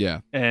 Yeah.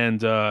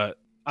 And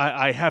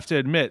I have to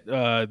admit,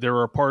 there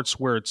are parts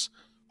where it's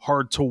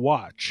hard to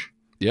watch.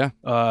 Yeah.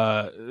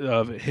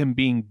 Of him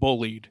being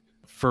bullied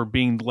for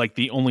being like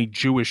the only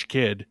Jewish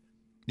kid.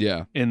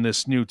 Yeah. In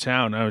this new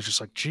town. I was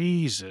just like,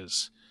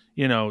 Jesus.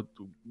 We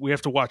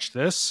have to watch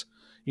this.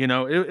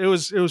 It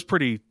was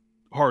pretty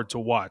hard to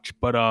watch,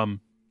 but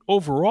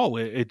overall,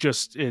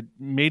 it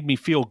made me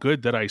feel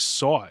good that I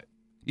saw it.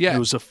 Yeah, it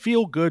was a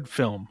feel good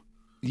film.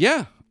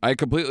 Yeah, I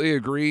completely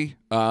agree.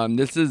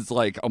 This is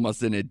like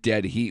almost in a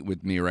dead heat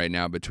with me right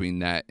now between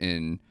that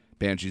and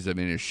Banshees of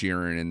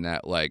Inisherin, and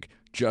that like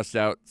just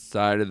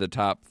outside of the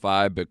top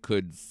 5, but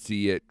could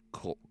see it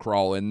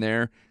crawl in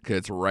there because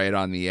it's right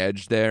on the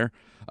edge there.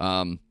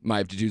 Might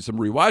have to do some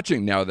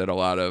rewatching now that a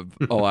lot of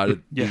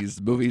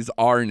these movies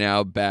are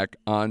now back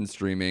on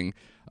streaming,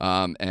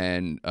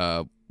 and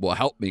will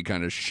help me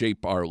kind of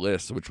shape our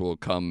list, which will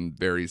come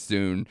very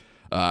soon,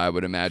 I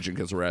would imagine,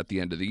 because we're at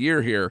the end of the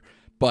year here.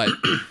 But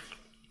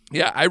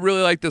yeah, I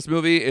really like this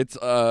movie. It's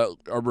a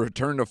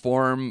return to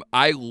form.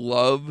 I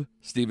love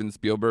Steven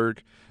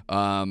Spielberg,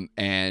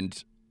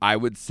 and I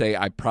would say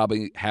I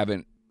probably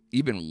haven't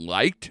even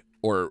liked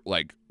or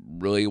like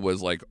really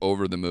was like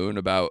over the moon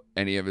about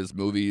any of his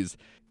movies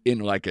in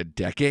like a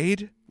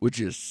decade,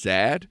 which is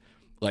sad.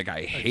 Like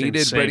I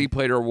hated Ready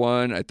Player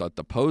One. I thought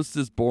The Post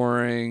is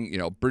boring.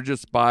 Bridge of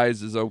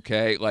Spies is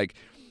okay. Like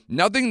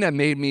nothing that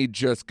made me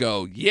just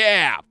go,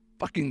 yeah,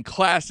 fucking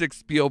classic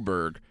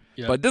Spielberg.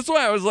 Yeah. But this one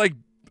I was like,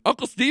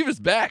 Uncle Steve is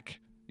back.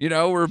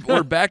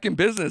 We're back in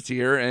business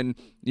here, and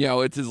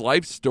it's his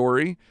life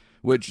story,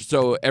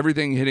 so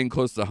everything hitting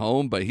close to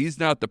home, but he's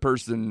not the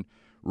person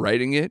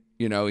writing it.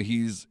 You know,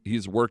 he's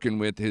working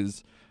with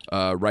his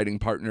writing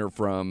partner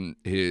from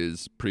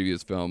his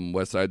previous film,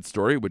 West Side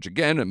Story, which,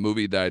 again, a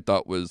movie that I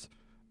thought was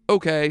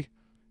okay.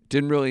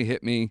 Didn't really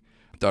hit me.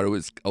 Thought it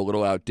was a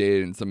little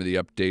outdated, and some of the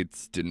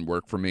updates didn't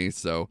work for me.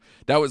 So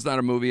that was not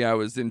a movie I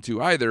was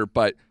into either.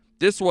 But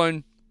this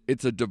one,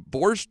 it's a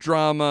divorce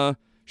drama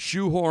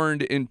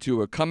shoehorned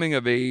into a coming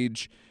of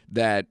age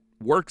that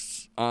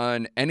works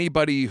on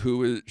anybody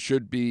who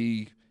should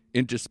be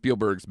into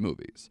Spielberg's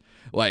movies.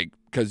 Like,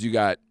 because you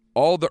got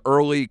all the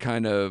early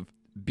kind of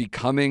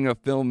becoming a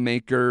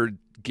filmmaker,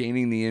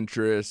 gaining the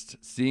interest,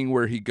 seeing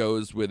where he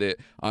goes with it,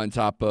 on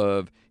top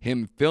of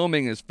him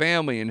filming his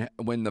family, and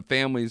when the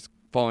family's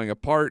falling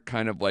apart,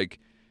 kind of like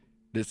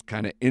this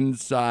kind of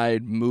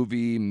inside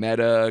movie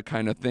meta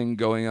kind of thing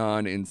going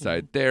on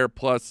inside there.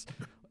 Plus,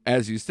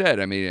 as you said,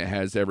 I mean, it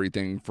has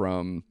everything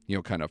from, you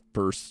know, kind of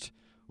first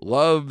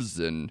loves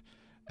and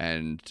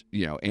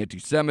you know,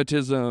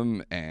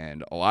 anti-Semitism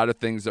and a lot of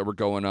things that were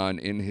going on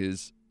in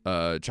his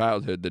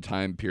childhood, the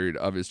time period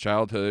of his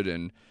childhood.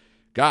 And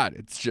God,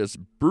 it's just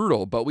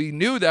brutal. But we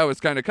knew that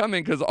was kind of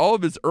coming because all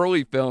of his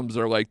early films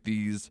are like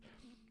these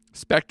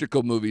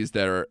spectacle movies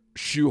that are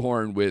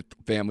shoehorned with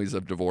families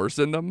of divorce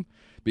in them,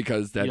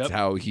 because that's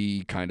how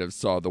he kind of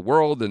saw the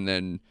world. And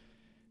then,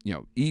 you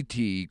know,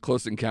 E.T.,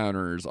 Close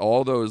Encounters,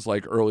 all those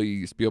like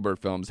early Spielberg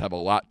films have a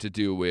lot to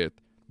do with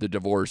the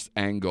divorce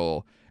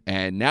angle.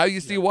 And now you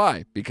see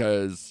why,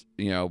 because,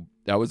 you know,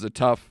 that was a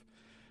tough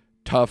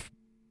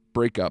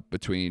breakup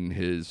between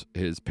his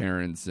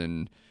parents,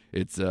 and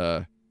it's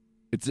an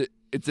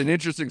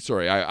interesting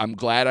story. I'm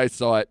glad I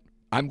saw it.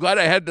 I'm glad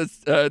I had this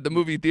the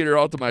movie theater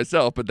all to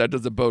myself, but that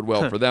doesn't bode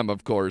well for them,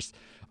 of course.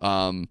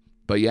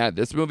 But yeah,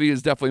 this movie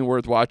is definitely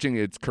worth watching.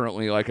 It's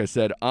currently, like I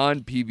said, on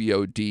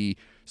PVOD.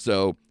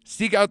 So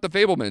seek out The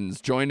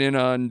Fabelmans. Join in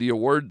on the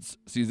awards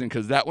season,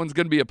 because that one's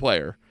going to be a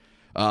player.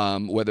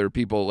 Whether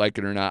people like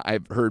it or not.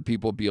 I've heard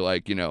people be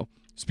like, you know,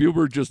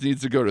 Spielberg just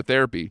needs to go to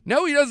therapy.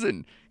 No, he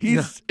doesn't.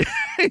 He's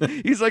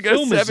he's like a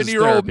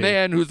 70-year-old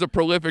man who's a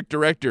prolific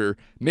director.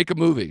 Make a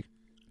movie.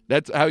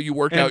 That's how you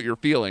work out your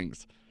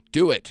feelings.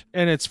 Do it.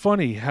 And it's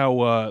funny how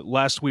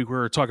last week we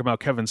were talking about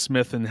Kevin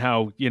Smith and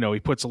how, you know, he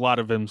puts a lot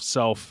of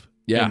himself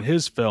in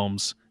his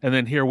films. And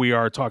then here we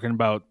are talking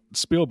about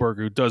Spielberg,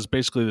 who does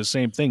basically the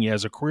same thing. He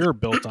has a career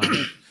built on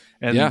it.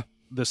 And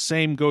the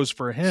same goes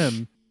for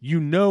him. You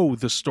know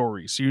the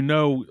stories. You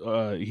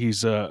know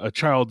he's a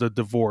child of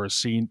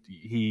divorce.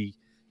 He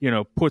you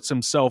know, puts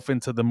himself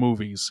into the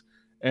movies.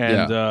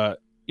 And,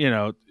 you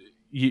know,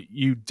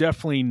 you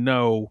definitely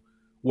know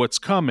what's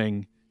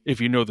coming if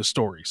you know the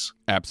stories.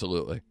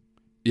 Absolutely.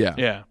 Yeah.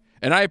 Yeah.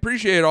 And I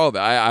appreciate all of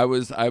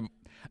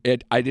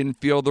it. I didn't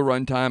feel the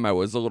runtime. I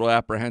was a little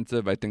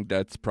apprehensive. I think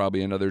that's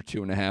probably another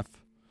 2.5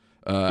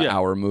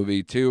 hour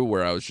movie too,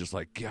 where I was just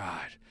like,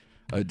 God,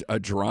 a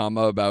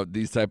drama about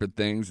these type of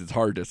things. It's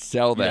hard to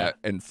sell that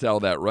and sell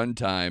that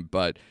runtime,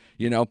 but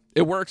you know,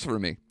 it works for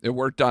me. It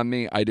worked on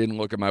me. I didn't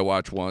look at my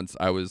watch once.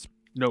 I was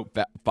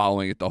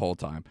following it the whole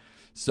time.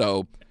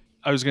 So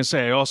I was going to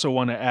say, I also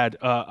want to add,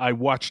 I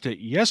watched it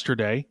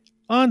yesterday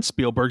on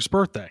Spielberg's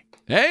birthday.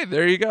 Hey,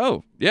 there you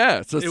go.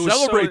 Yeah, so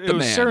celebrate the man. It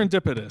was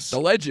serendipitous. The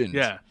legend.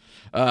 Yeah.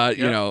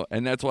 You know,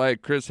 and that's why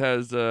Chris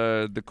has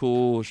the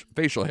cool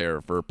facial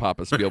hair for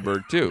Papa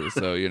Spielberg too.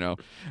 So, you know.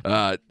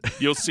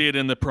 You'll see it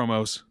in the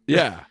promos.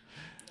 Yeah.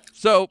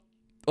 So,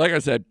 like I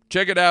said,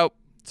 check it out.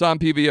 It's on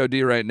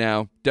PVOD right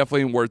now.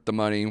 Definitely worth the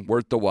money,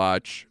 worth the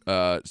watch.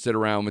 Sit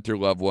around with your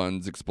loved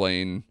ones,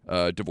 explain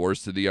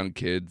divorce to the young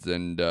kids,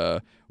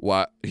 and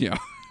what, you know,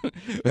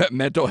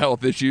 mental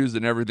health issues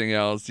and everything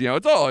else. You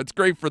know, it's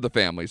great for the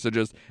family. So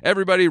just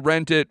everybody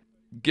rent it,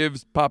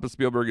 gives Papa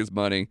Spielberg his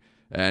money,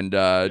 and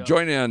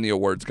join in on the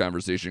awards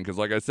conversation, because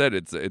like I said,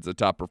 it's a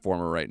top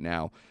performer right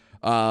now.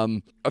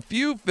 A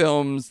few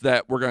films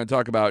that we're going to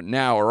talk about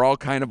now are all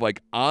kind of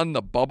like on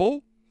the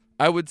bubble,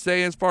 I would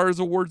say, as far as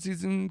award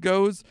season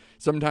goes.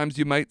 Sometimes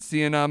you might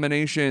see a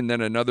nomination, then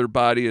another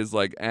body is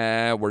like,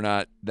 we're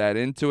not that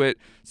into it.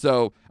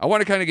 So I want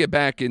to kind of get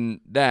back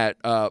in that.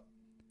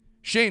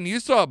 Shane, you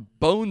saw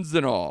Bones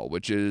and All,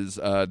 which is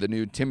the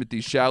new Timothée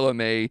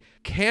Chalamet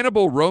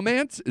cannibal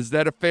romance. Is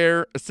that a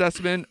fair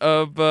assessment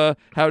of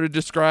how to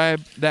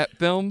describe that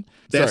film?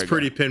 That's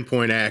pretty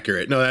pinpoint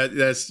accurate. No,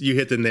 that's you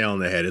hit the nail on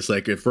the head. It's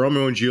like if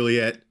Romeo and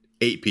Juliet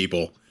ate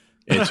people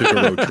and took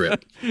a road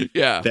trip.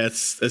 Yeah.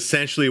 That's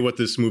essentially what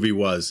this movie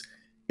was.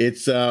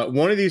 It's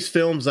one of these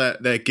films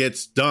that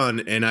gets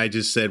done, and I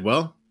just said,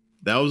 well,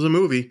 that was a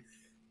movie,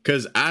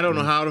 because I don't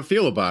know how to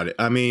feel about it.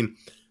 I mean,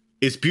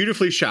 it's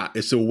beautifully shot.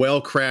 It's a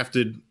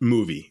well-crafted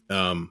movie.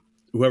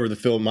 Whoever the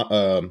film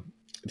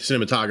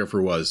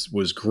cinematographer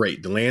was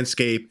great. The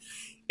landscape,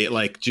 it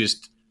like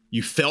just,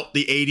 you felt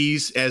the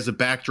 80s as a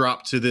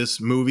backdrop to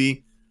this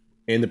movie.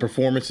 And the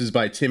performances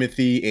by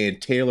Timothy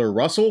and Taylor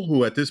Russell,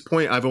 who at this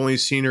point I've only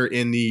seen her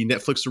in the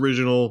Netflix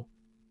original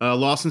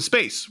Lost in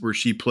Space, where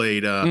she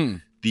played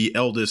the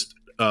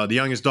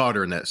youngest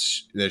daughter in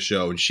that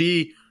show. And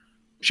she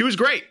was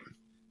great.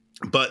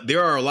 But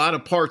there are a lot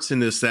of parts in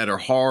this that are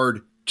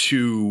hard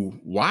to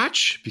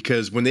watch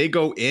because when they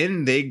go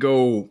in.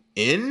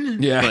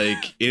 Yeah.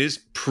 Like, it is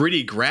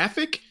pretty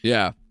graphic.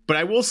 Yeah. But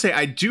I will say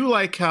I do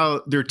like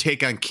how their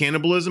take on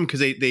cannibalism, because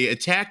they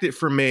attacked it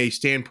from a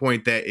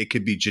standpoint that it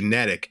could be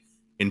genetic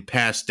and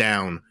passed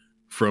down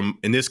from,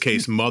 in this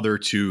case, mother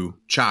to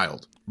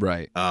child.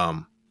 Right.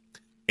 And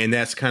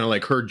that's kind of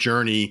like her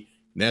journey.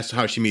 That's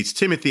how she meets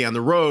Timothy on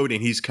the road,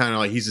 and he's kind of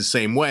like, he's the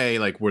same way.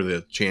 Like, what are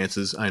the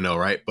chances? I know,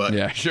 right? But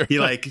yeah, sure. he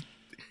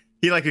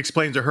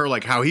explains to her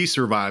like how he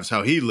survives,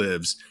 how he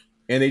lives,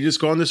 and they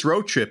just go on this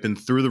road trip. And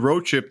through the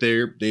road trip,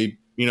 they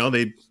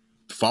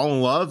fall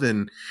in love,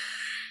 and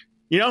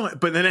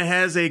but then it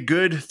has a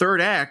good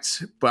third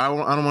act. But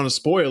I don't want to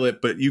spoil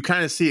it, but you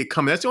kind of see it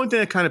coming. That's the only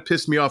thing that kind of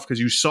pissed me off, because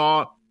you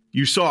saw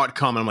it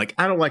coming. I'm like,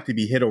 I don't like to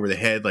be hit over the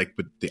head like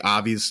with the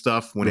obvious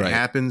stuff when it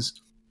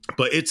happens.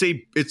 But it's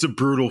a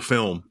brutal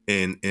film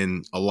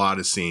in a lot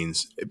of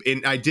scenes.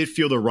 And I did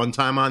feel the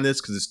runtime on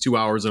this because it's 2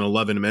 hours and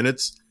 11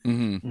 minutes.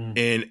 Mm-hmm.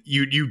 And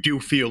you do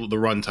feel the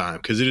runtime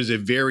because it is a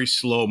very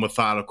slow,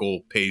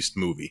 methodical paced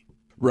movie.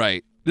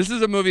 Right. This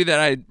is a movie that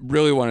I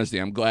really want to see.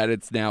 I'm glad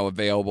it's now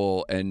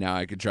available, and now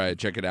I can try to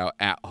check it out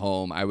at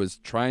home. I was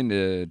trying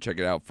to check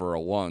it out for a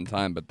long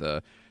time, but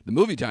the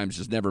movie times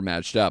just never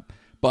matched up.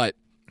 But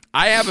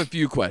I have a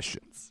few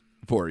questions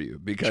for you,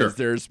 because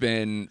there's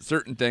been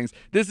certain things.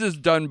 This is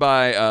done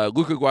by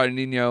Luca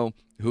Guadagnino,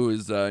 who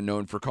is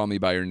known for Call Me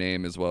By Your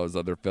Name as well as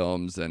other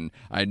films, and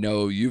I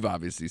know you've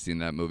obviously seen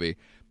that movie.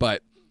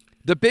 But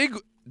the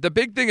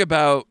big thing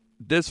about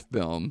this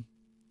film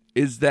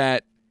is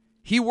that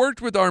he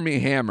worked with Armie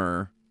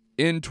Hammer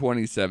in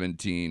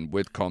 2017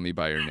 with Call Me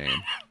By Your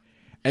Name.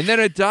 And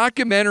then a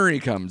documentary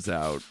comes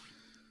out,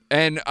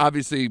 and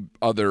obviously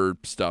other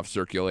stuff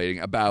circulating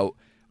about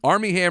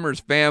Armie Hammer's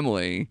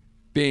family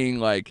being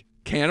like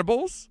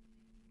cannibals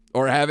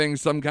or having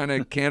some kind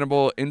of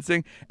cannibal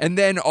instinct. And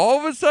then all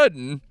of a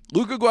sudden,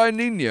 Luca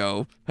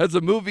Guadagnino has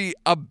a movie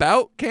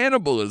about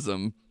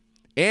cannibalism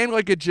and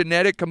like a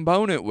genetic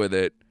component with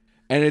it.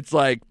 And it's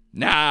like,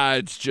 nah,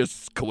 it's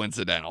just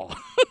coincidental.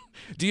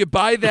 Do you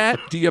buy that?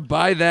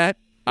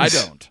 I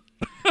don't.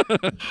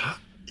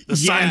 The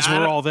signs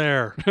were all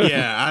there.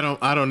 Yeah,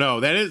 I don't know.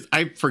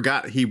 I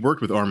forgot he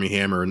worked with Armie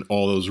Hammer, and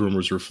all those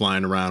rumors were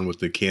flying around with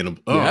the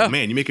cannibal. Oh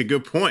man, you make a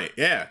good point.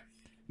 Yeah.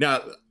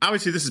 Now,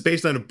 obviously, this is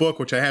based on a book,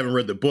 which I haven't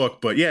read the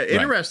book, but yeah,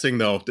 interesting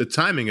though, the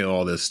timing of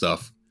all this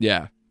stuff.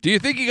 Yeah. Do you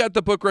think you got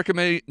the book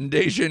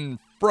recommendation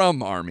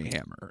from Armie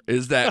Hammer?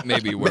 Is that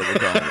maybe where we're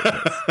going with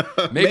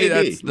this? Maybe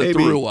that's the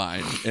through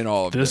line in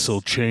all of this.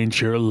 This'll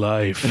change your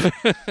life.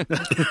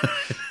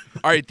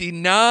 All right,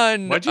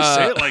 Why'd you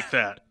say it like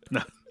that?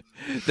 No.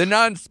 The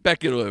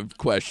non-speculative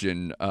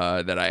question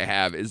that I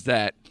have is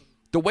that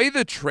the way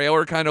the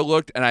trailer kind of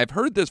looked, and I've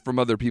heard this from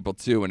other people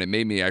too, and it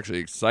made me actually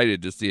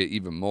excited to see it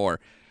even more.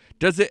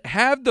 Does it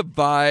have the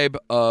vibe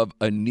of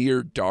a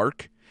Near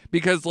Dark?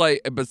 Because,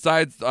 like,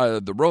 besides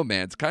the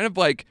romance, kind of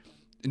like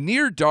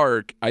Near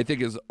Dark, I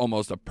think, is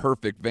almost a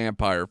perfect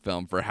vampire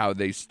film for how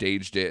they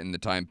staged it in the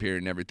time period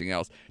and everything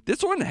else.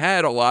 This one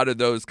had a lot of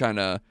those kind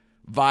of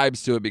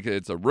vibes to it because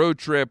it's a road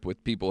trip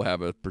with people who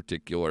have a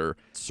particular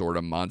sort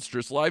of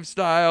monstrous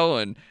lifestyle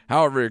and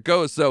however it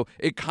goes. So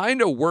it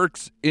kind of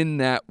works in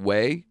that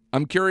way.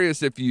 I'm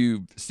curious if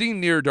you've seen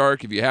Near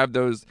Dark, if you have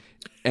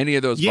any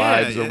of those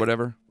vibes or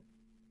whatever.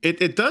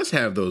 It does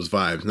have those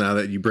vibes now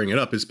that you bring it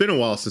up. It's been a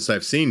while since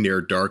I've seen Near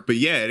Dark, but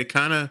yeah, it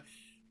kind of,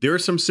 there are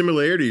some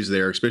similarities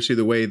there, especially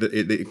the way that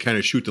it kind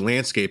of shoot the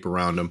landscape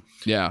around them.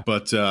 Yeah.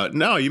 But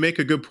no, you make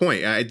a good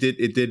point.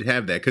 It did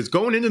have that, because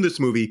going into this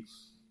movie,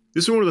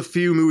 this is one of the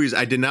few movies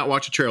I did not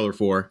watch a trailer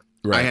for.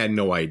 Right. I had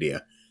no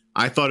idea.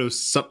 I thought it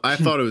was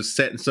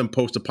set in some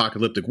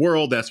post-apocalyptic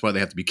world. That's why they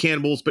have to be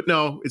cannibals. But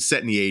no, it's set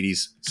in the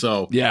 80s.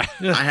 So yeah,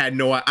 I had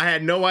no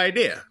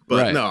idea.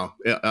 But no,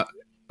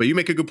 but you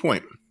make a good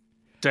point.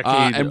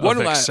 Decade of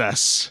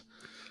excess.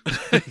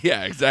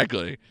 Yeah,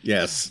 exactly.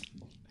 Yes.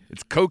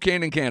 It's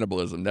cocaine and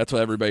cannibalism. That's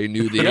what everybody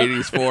knew the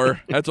 80s for.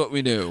 That's what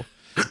we knew.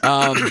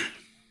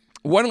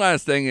 One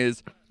last thing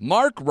is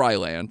Mark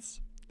Rylance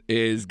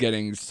is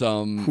getting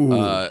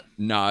some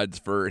nods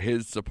for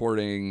his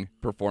supporting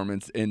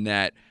performance in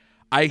that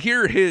I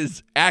hear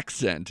his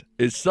accent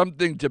is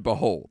something to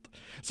behold.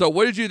 So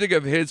what did you think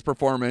of his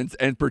performance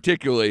and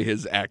particularly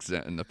his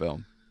accent in the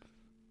film?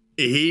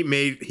 He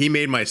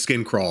made my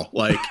skin crawl.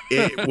 Like,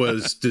 it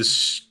was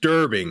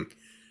disturbing.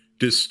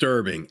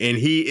 And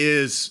he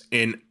is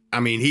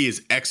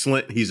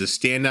excellent. He's a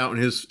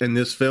standout in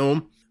this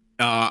film.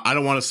 I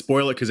don't want to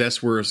spoil it because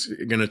that's where it's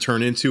going to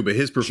turn into, but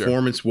his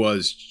performance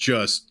was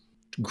just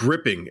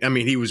gripping. I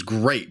mean, he was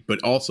great,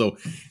 but also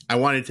I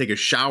wanted to take a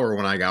shower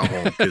when I got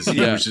home because he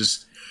was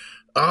just,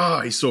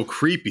 he's so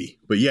creepy.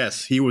 But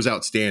yes, he was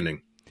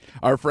outstanding.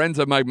 Our friends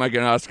at Mike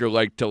and Oscar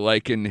like to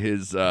liken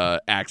his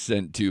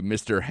accent to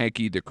Mr.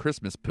 Hanky the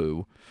Christmas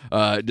Pooh.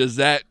 Does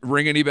that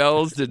ring any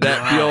bells? Did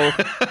that feel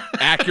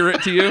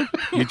accurate to you?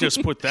 You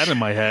just put that in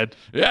my head.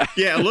 Yeah.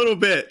 Yeah, a little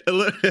bit. A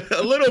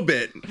little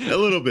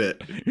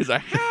bit. He's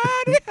like,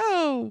 howdy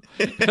ho.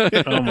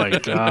 Oh, my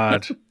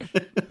God.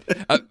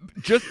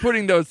 Just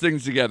putting those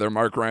things together,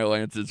 Mark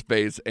Rylance's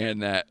face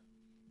and that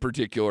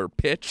particular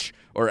pitch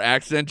or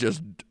accent,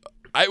 just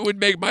I would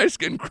make my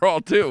skin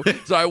crawl too.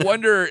 So I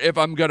wonder if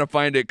I'm gonna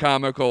find it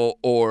comical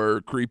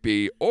or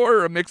creepy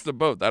or a mix of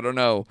both. I don't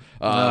know.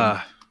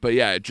 But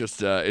yeah, it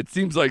just it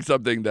seems like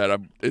something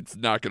that it's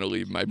not gonna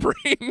leave my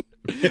brain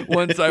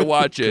once I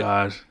watch it.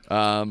 God.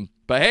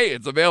 But hey,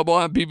 it's available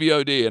on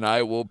PVOD, and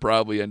I will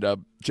probably end up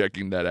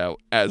checking that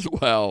out as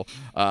well.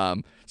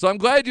 So I'm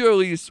glad you at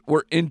least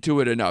were into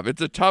it enough.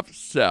 It's a tough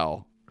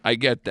sell. I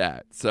get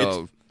that.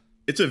 So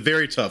it's a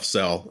very tough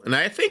sell, and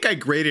I think I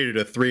graded it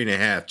a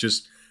 3.5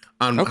 just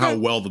on how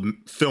well the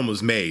film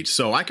was made.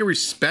 So I can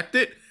respect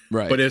it,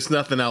 right? But it's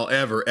nothing I'll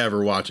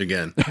ever watch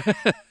again.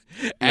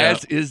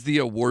 As is the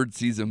award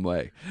season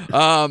way.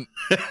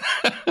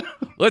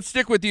 Let's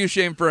stick with you,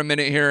 Shane, for a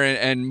minute here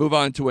and move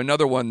on to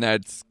another one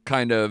that's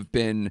kind of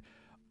been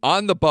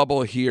on the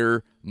bubble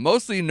here,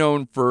 mostly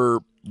known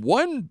for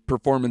one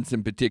performance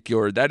in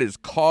particular, that is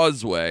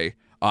Causeway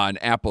on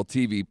Apple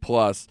TV+.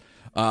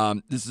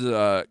 This is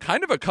a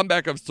kind of a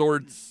comeback of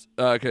sorts,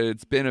 because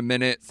it's been a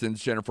minute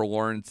since Jennifer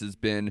Lawrence has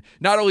been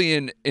not only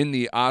in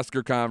the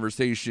Oscar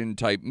conversation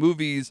type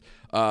movies,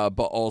 but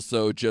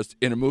also just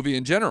in a movie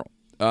in general.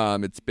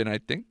 It's been, I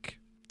think,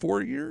 3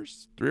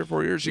 or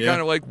 4 years. She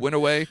kind of like went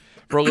away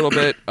for a little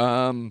bit,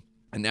 and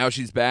now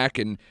she's back.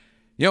 And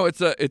you know,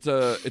 it's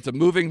a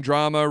moving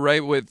drama,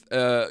 right? With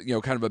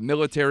kind of a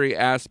military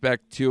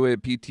aspect to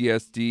it,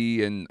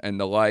 PTSD and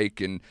the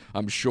like. And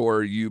I'm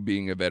sure you,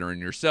 being a veteran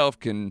yourself,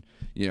 can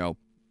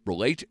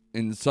relate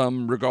in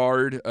some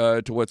regard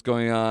to what's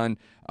going on.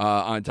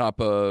 On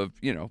top of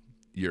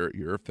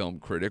you're a film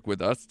critic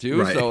with us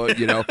too, right. So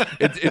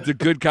it's a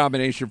good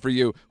combination for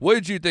you. What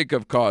did you think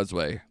of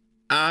Causeway?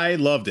 I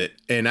loved it,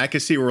 and I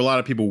could see where a lot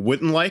of people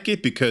wouldn't like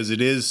it because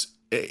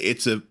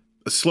it's a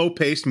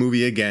slow-paced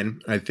movie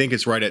again. I think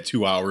it's right at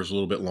 2 hours, a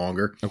little bit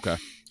longer. Okay.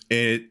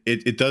 And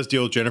it does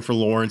deal with Jennifer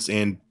Lawrence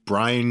and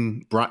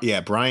Brian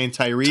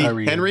Tyree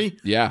Henry.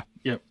 Yeah.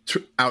 Yep.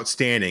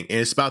 Outstanding. And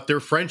it's about their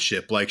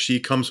friendship. Like,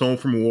 she comes home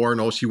from war and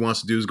all she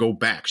wants to do is go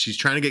back. She's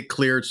trying to get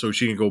cleared so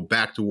she can go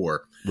back to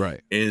war.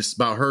 Right. And it's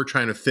about her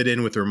trying to fit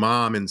in with her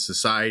mom and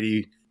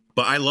society.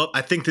 But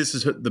I think this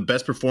is the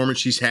best performance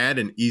she's had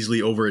in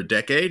easily over a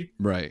decade.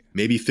 Right.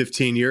 Maybe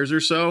 15 years or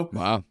so.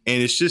 Wow.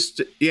 And it's just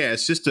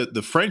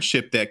the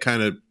friendship that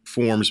kind of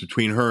forms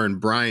between her and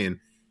Brian,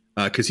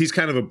 because he's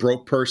kind of a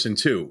broke person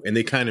too. And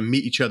they kind of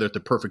meet each other at the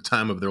perfect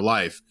time of their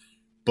life.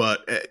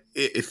 But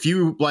if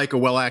you like a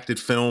well-acted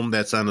film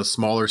that's on a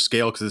smaller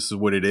scale, because this is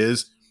what it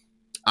is,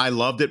 I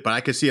loved it. But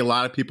I could see a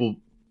lot of people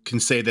can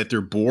say that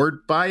they're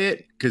bored by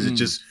it because it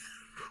just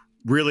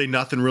really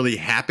nothing really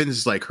happens.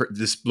 It's like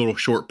this little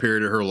short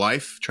period of her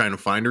life trying to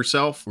find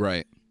herself.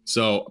 Right.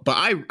 So, but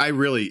I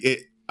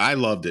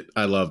loved it.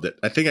 I loved it.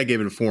 I think I gave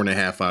it a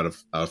 4.5 out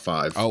of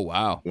 5. Oh,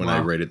 wow. When I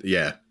rated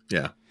it.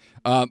 Yeah.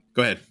 Go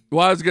ahead.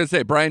 Well, I was going to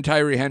say, Brian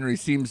Tyree Henry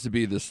seems to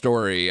be the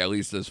story, at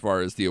least as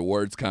far as the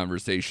awards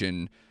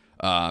conversation.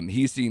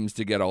 He seems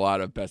to get a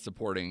lot of Best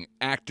Supporting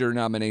Actor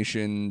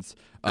nominations,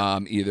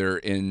 either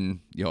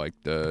in like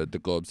the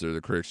Globes or the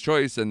Critics'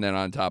 Choice, and then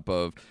on top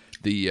of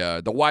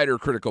the wider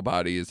critical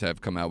bodies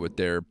have come out with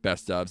their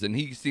best ofs, and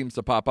he seems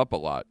to pop up a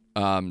lot.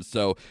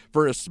 So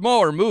for a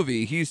smaller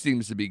movie, he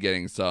seems to be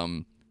getting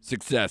some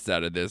success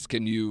out of this.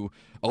 Can you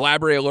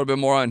elaborate a little bit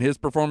more on his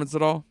performance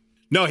at all?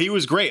 No, he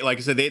was great. Like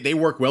I said, they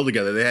work well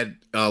together. They had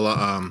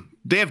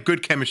they have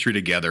good chemistry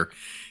together.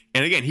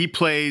 And again, he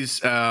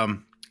plays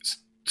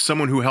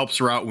someone who helps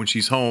her out when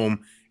she's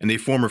home, and they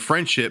form a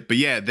friendship. But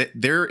yeah,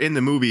 they're in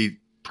the movie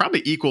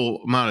probably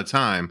equal amount of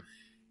time.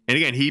 And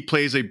again, he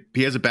has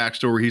a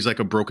backstory. He's like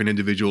a broken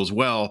individual as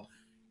well,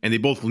 and they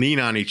both lean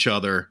on each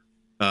other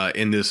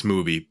in this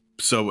movie.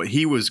 So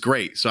he was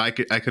great. So I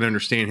could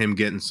understand him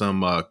getting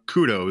some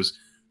kudos.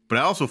 But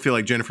I also feel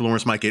like Jennifer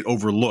Lawrence might get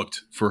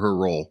overlooked for her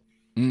role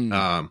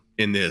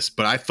in this.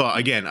 But I thought,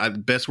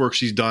 again, best work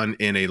she's done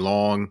in a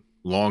long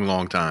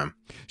time.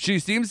 She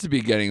seems to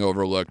be getting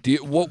overlooked.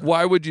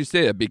 Why would you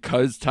say that?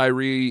 Because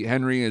Tyree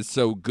Henry is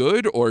so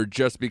good, or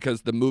just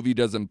because the movie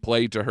doesn't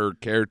play to her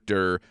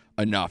character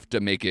enough to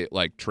make it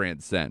like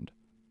transcend?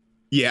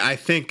 Yeah, I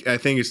think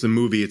it's the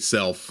movie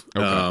itself.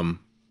 Okay.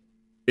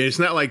 It's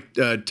not like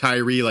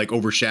Tyree like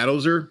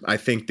overshadows her. I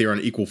think they're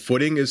on equal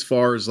footing as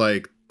far as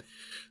like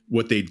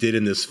what they did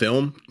in this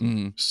film.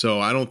 Mm-hmm. So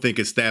I don't think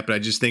it's that, but I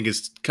just think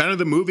it's kind of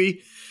the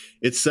movie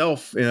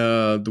itself,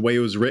 the way it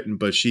was written.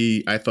 But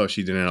I thought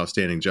she did an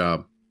outstanding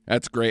job.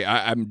 That's great.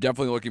 I'm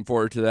definitely looking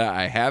forward to that.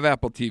 I have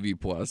Apple TV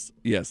Plus.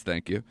 Yes,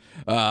 thank you.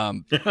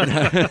 I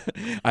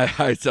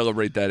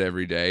celebrate that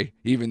every day,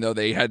 even though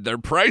they had their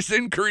price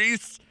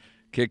increase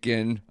kick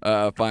in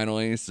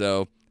finally.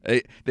 So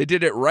they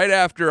did it right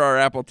after our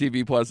Apple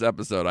TV Plus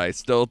episode. I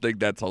still think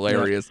that's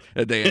hilarious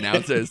that they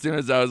announced it as soon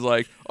as I was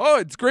like, oh,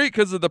 it's great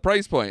because of the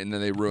price point, and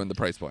then they ruined the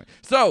price point.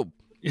 So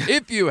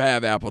if you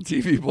have Apple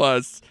TV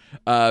Plus,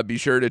 be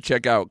sure to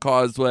check out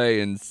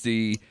Causeway and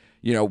see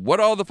what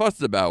all the fuss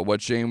is about,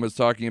 what Shane was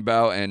talking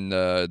about, and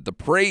the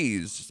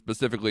praise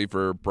specifically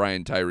for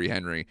Brian Tyree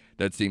Henry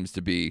that seems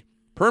to be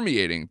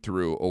permeating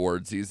through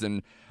award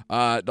season.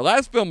 The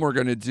last film we're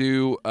going to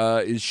do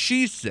is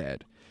She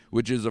Said,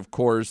 which is, of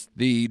course,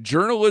 the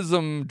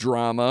journalism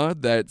drama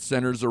that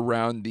centers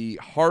around the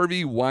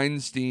Harvey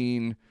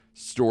Weinstein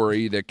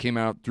story that came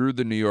out through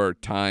the New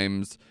York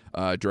Times,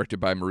 directed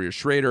by Maria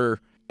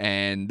Schrader.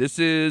 And this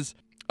is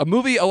a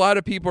movie a lot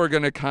of people are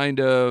going to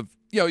kind of,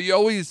 you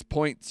always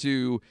point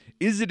to,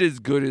 is it as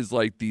good as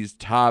like these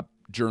top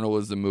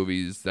journalism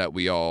movies that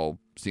we all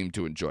seem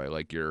to enjoy,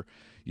 like your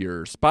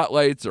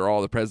Spotlights or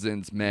All the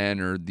President's Men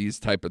or these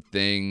type of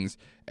things.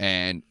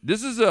 And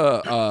this is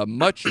a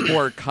much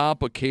more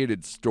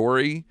complicated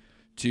story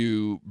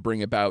to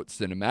bring about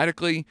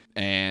cinematically.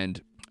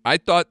 And I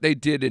thought they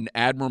did an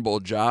admirable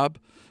job.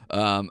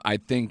 I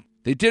think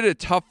they did a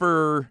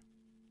tougher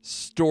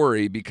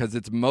story because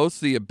it's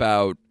mostly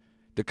about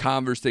the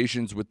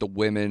conversations with the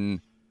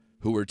women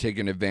who were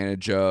taken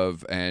advantage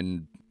of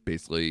and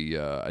basically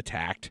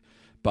attacked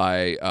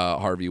by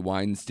Harvey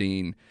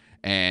Weinstein,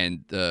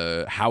 and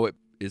how it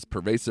is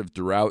pervasive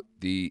throughout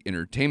the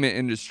entertainment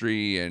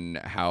industry, and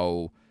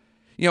how,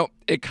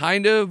 it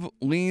kind of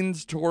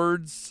leans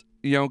towards,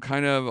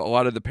 kind of a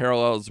lot of the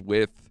parallels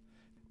with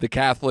the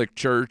Catholic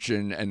Church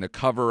and the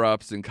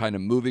cover-ups and kind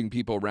of moving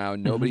people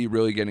around, nobody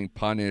really getting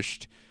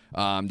punished,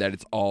 that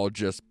it's all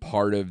just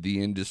part of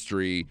the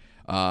industry.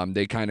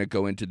 They kind of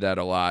go into that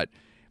a lot.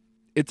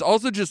 It's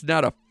also just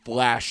not a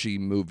flashy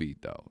movie,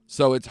 though.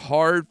 So it's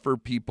hard for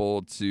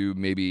people to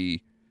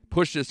maybe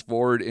push this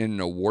forward in an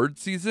award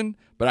season,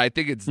 but I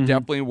think it's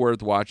definitely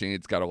worth watching.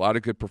 It's got a lot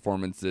of good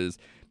performances.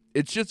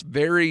 It's just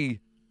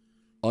very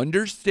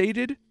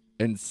understated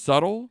and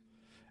subtle,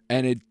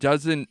 and it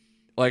doesn't,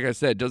 like I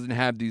said, doesn't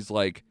have these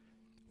like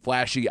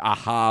flashy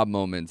aha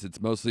moments.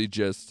 It's mostly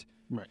just,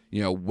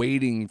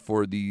 waiting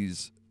for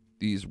these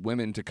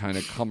women to kind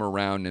of come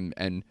around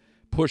and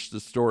push the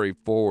story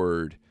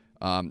forward,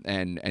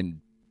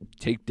 and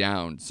take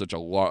down such a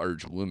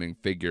large looming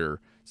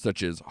figure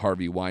such as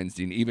Harvey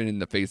Weinstein, even in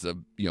the face of,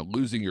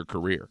 losing your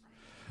career.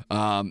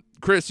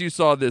 Chris, you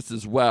saw this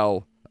as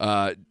well.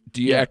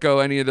 Do you echo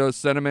any of those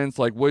sentiments?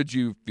 Like, what did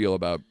you feel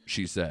about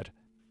She Said?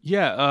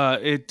 Yeah,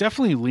 it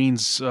definitely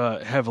leans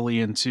heavily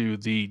into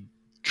the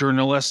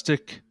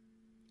journalistic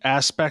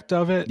aspect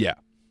of it. Yeah.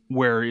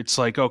 Where it's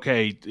like,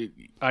 okay,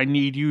 I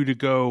need you to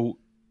go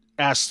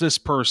ask this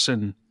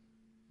person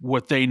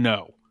what they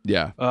know.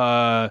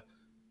 Yeah.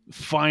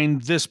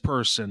 Find this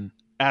person,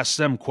 ask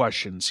them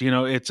questions.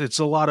 It's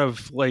a lot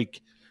of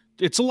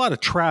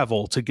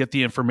travel to get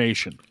the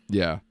information.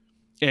 Yeah.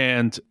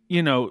 And,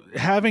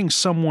 having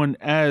someone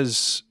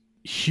as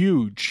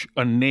huge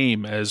a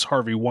name as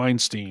Harvey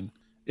Weinstein,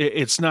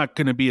 it's not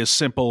going to be as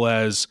simple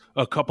as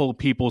a couple of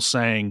people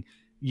saying,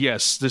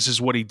 yes, this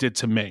is what he did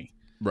to me.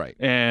 Right.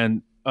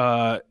 And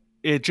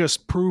it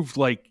just proved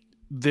like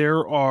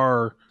there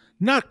are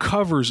not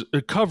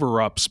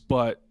cover-ups,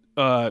 but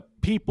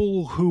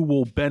people who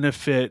will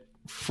benefit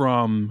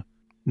from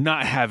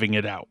not having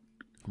it out.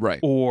 Right.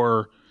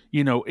 Or,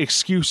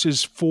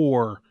 excuses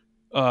for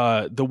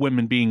the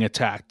women being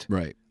attacked.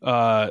 Right.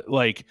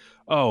 Like,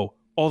 oh,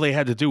 all they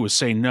had to do was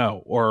say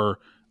no, or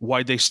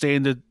why'd they stay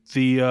in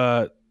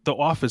the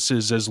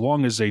offices as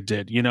long as they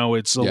did?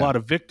 It's a lot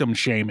of victim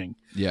shaming.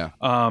 Yeah.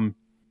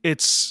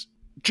 It's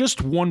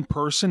just one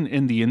person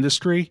in the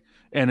industry,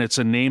 and it's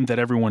a name that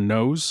everyone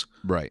knows.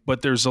 Right.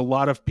 But there's a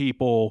lot of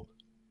people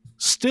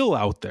still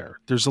out there.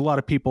 There's a lot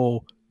of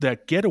people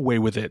that get away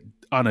with it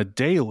on a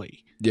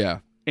daily. Yeah.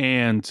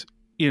 And,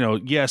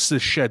 yes,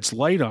 this sheds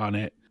light on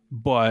it,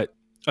 but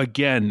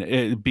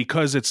again,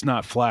 because it's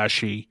not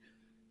flashy,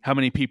 how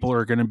many people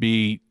are going to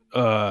be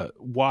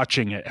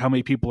watching it? How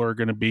many people are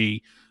going to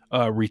be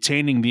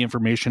retaining the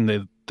information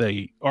that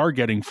they are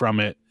getting from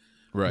it?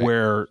 Right.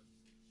 Where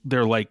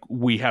they're like,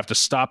 we have to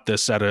stop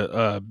this at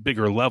a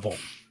bigger level,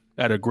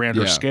 at a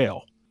grander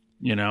scale,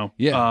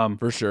 Yeah,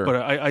 for sure. But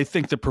I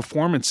think the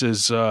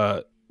performances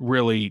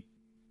really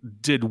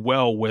did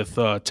well with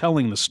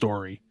telling the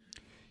story.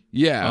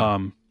 Yeah.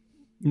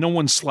 No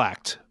one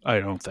slacked, I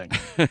don't think.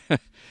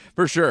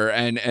 For sure.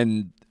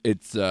 And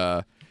it's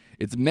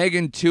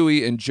Megan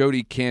Twohey and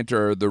Jodie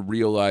Cantor, the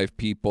real life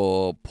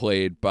people,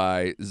 played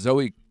by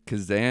Zoe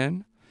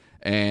Kazan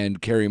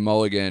and Carey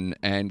Mulligan.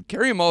 And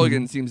Carey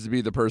Mulligan seems to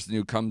be the person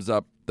who comes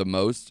up the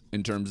most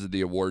in terms of the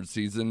award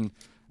season.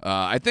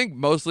 I think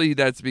mostly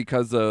that's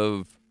because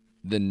of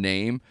the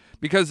name.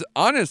 Because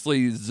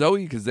honestly,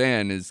 Zoe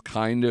Kazan is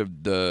kind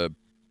of the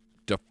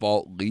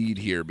default lead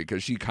here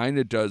because she kind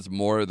of does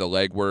more of the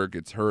legwork.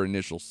 It's her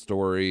initial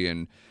story,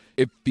 and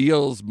it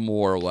feels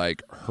more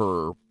like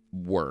her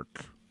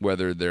work,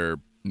 whether they're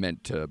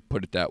meant to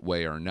put it that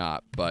way or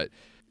not. But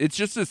it's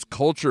just this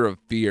culture of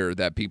fear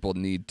that people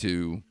need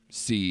to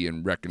see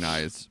and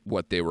recognize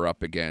what they were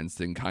up against,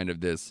 and kind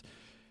of this,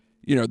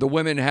 the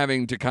women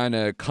having to kind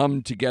of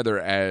come together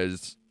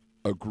as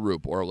a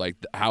group, or like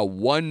how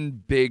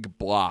one big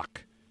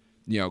block,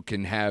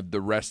 can have the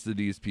rest of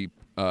these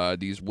people,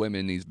 these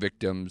women, these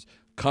victims,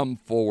 come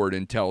forward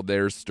and tell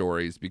their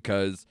stories.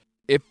 Because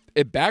if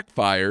it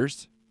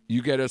backfires,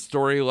 you get a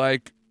story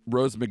like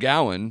Rose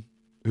McGowan,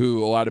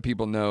 who a lot of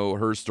people know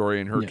her story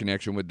and her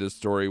connection with this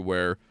story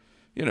where,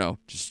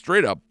 just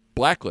straight up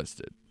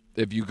blacklisted.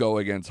 If you go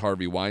against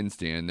Harvey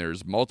Weinstein,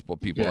 there's multiple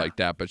people like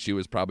that, but she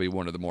was probably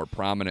one of the more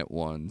prominent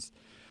ones.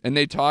 And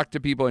they talk to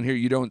people in here.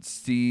 You don't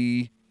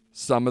see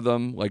some of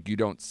them, like you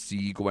don't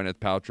see Gwyneth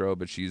Paltrow,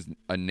 but she's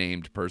a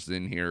named person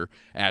in here.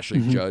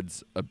 Ashley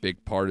Judd's a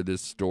big part of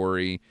this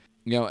story,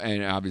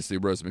 and obviously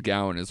Rose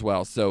McGowan as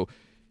well. So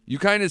you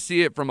kind of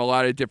see it from a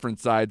lot of different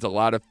sides, a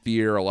lot of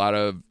fear, a lot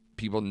of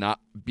people not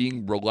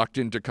being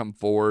reluctant to come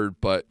forward,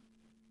 but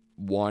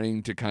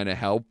wanting to kind of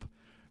help.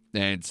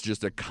 And it's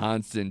just a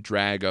constant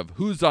drag of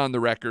who's on the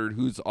record,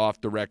 who's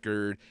off the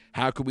record.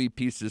 How can we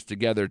piece this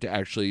together to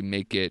actually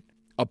make it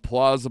a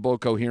plausible,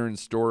 coherent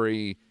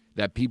story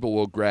that people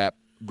will grab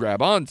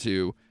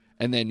onto?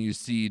 And then you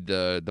see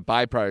the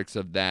byproducts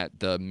of that,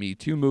 the Me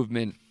Too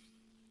movement,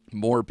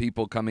 more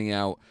people coming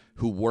out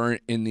who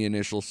weren't in the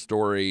initial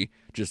story.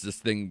 Just this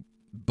thing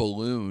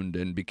ballooned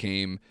and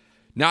became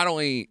not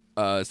only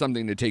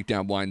something to take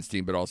down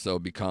Weinstein, but also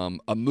become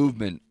a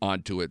movement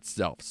onto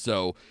itself.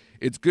 So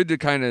it's good to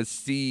kind of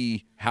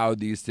see how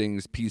these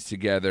things piece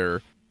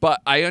together.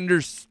 But I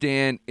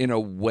understand in a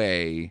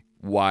way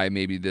why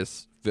maybe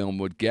this film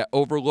would get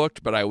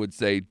overlooked, but I would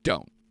say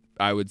don't.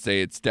 I would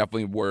say it's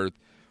definitely worth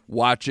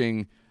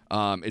watching.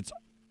 It's,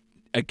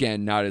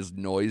 again, not as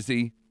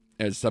noisy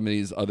as some of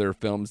these other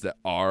films that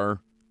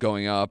are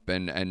going up.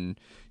 And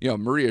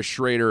Maria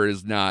Schrader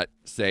is not,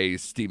 say,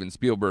 Steven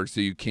Spielberg,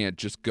 so you can't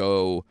just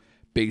go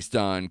based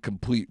on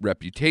complete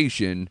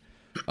reputation.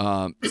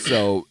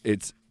 So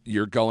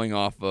you're going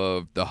off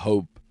of the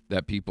hope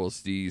that people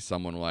see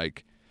someone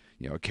like,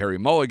 Carey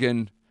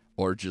Mulligan,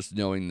 or just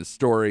knowing the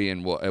story,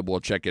 and we'll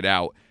check it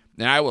out.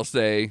 And I will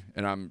say,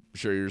 and I'm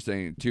sure you're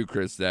saying it too,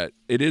 Chris, that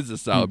it is a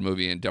solid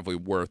movie and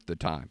definitely worth the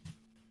time.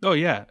 Oh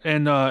yeah,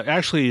 and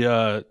actually,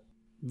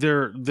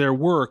 there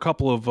were a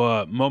couple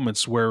of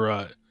moments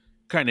where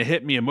kind of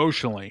hit me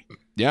emotionally.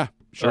 Yeah,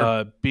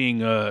 sure.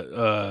 Being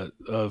a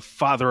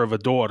father of a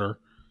daughter,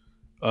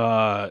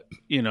 and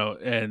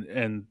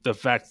the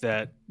fact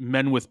that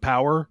men with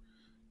power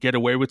get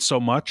away with so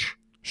much.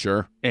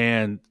 Sure.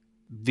 And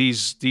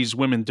these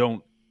women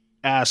don't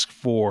ask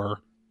for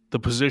the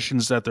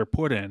positions that they're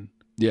put in.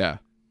 Yeah.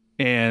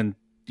 And,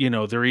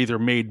 they're either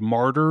made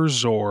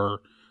martyrs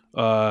or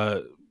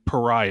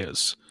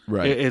pariahs.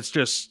 Right. It's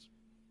just,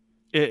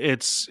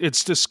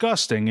 it's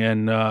disgusting.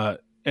 And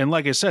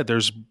like I said,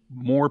 there's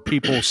more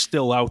people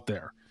still out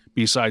there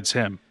besides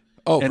him.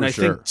 Oh, and for I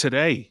sure. think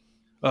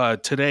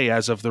today,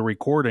 as of the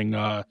recording,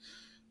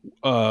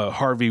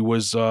 Harvey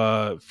was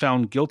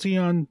found guilty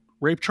on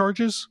rape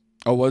charges.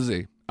 Oh, was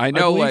he? I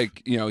know,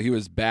 he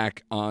was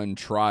back on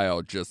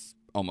trial just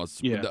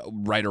almost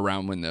right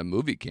around when the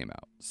movie came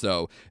out.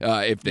 So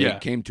if they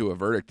came to a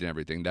verdict and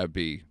everything, that'd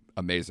be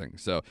amazing.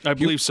 So I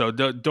believe so.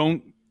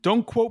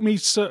 Don't quote me,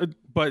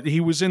 but he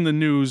was in the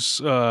news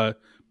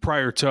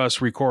prior to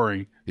us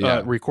recording,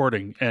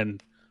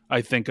 and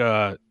I think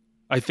a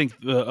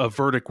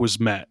verdict was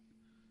met.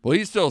 Well,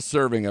 he's still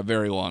serving a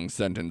very long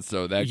sentence,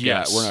 so that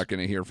we're not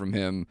going to hear from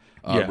him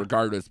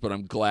regardless. But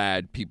I'm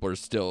glad people are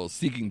still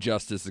seeking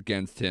justice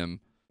against him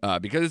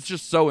because it's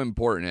just so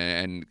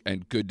important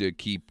and good to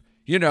keep,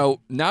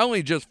 not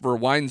only just for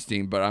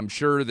Weinstein, but I'm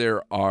sure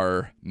there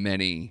are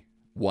many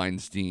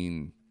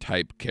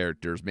Weinstein-type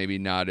characters, maybe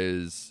not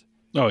as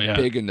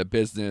big in the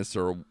business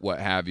or what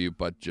have you,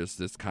 but just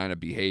this kind of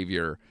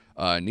behavior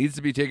needs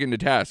to be taken to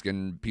task,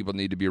 and people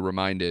need to be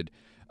reminded.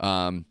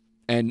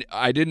 And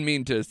I didn't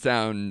mean to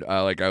sound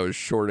like I was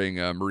shorting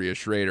Maria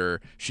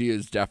Schrader. She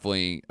is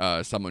definitely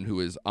someone who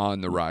is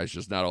on the rise.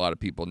 Just not a lot of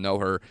people know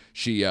her.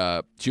 She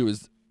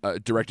was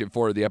directed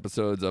 4 of the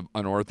episodes of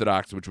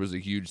Unorthodox, which was a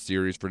huge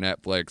series for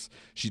Netflix.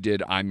 She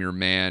did I'm Your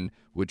Man,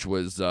 which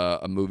was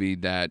a movie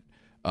that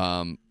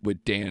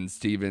with Dan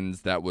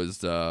Stevens. That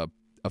was a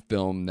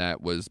film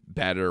that was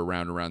batted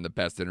around the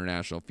best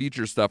international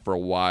feature stuff for a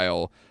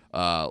while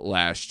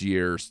last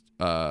year.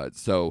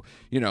 So,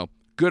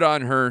 good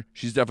on her.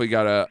 She's definitely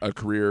got a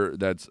career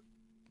that's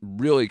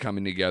really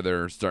coming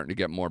together, starting to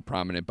get more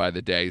prominent by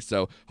the day.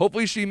 So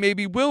hopefully she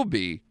maybe will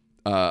be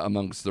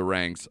amongst the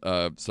ranks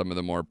of some of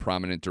the more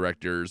prominent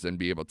directors and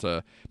be able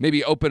to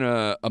maybe open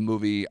a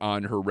movie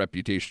on her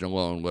reputation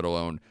alone, let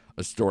alone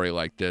a story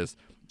like this.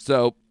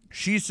 So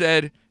She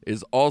Said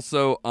is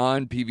also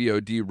on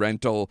PVOD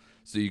rental,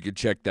 so you can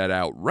check that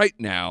out right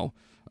now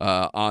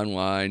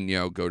online.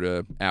 Go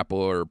to Apple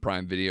or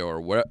Prime Video or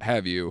what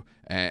have you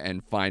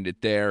and find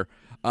it there.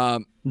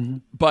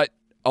 But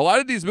a lot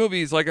of these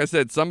movies, like I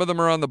said, some of them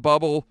are on the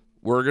bubble.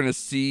 We're going to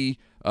see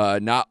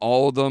not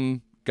all of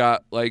them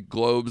got like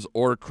Globes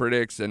or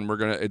critics, and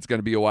it's going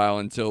to be a while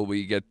until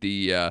we get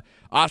the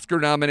Oscar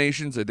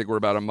nominations. I think we're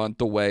about a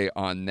month away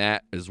on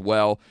that as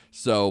well.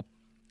 So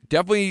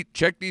definitely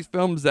check these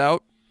films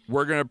out.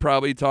 We're going to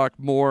probably talk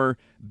more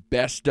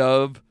best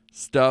of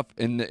stuff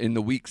in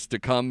the weeks to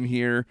come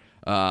here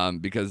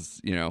because,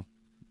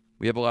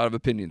 we have a lot of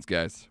opinions,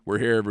 guys. We're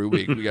here every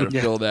week. We got to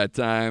fill that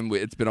time.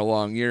 It's been a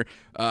long year,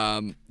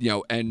 and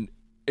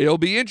it'll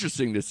be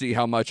interesting to see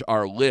how much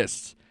our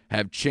lists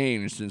have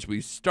changed since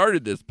we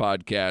started this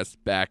podcast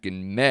back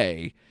in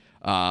May.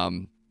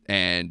 And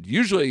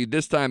usually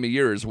this time of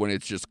year is when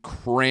it's just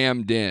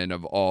crammed in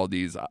of all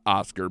these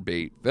Oscar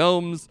bait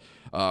films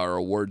or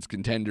awards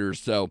contenders.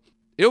 So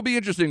it'll be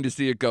interesting to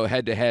see it go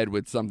head to head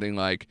with something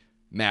like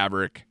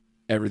Maverick,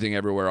 Everything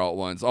Everywhere All at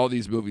Once, all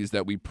these movies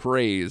that we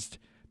praised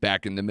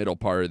back in the middle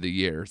part of the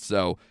year.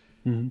 So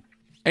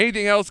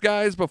anything else,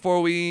 guys,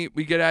 before we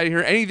get out of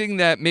here? Anything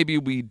that maybe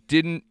we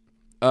didn't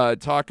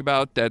talk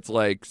about that's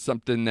like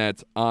something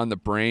that's on the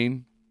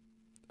brain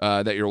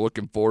that you're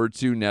looking forward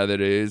to now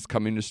that it is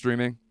coming to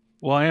streaming?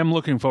 Well, I am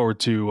looking forward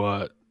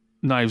to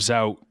Knives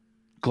Out,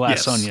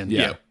 Glass Onion.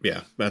 Yeah.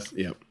 That's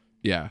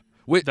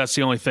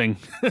the only thing,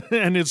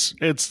 and it's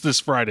this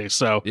Friday,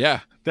 so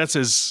that's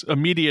as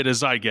immediate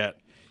as I get.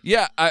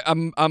 Yeah,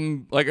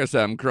 I'm like I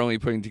said, I'm currently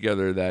putting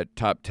together that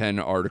top 10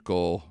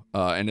 article,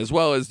 and as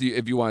well as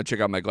if you want to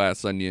check out my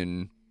Glass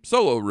Onion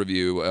solo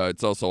review,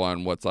 it's also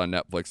on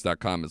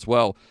what'sonnetflix.com as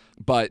well.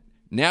 But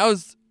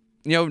now's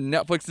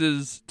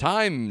Netflix's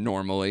time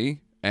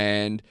normally,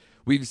 and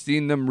we've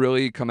seen them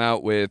really come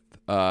out with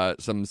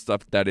some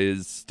stuff that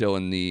is still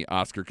in the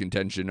Oscar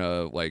contention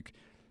of like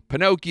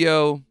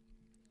Pinocchio,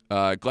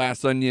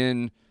 Glass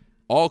Onion,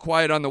 All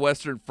Quiet on the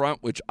Western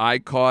Front, which I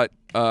caught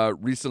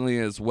recently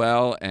as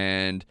well,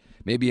 and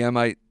maybe I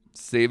might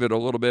save it a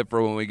little bit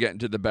for when we get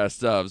into the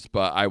best ofs,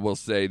 but I will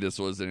say this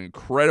was an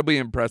incredibly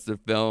impressive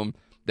film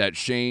that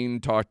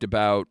Shane talked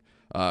about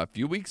a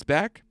few weeks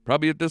back,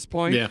 probably at this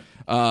point. Yeah.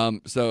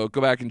 So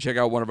go back and check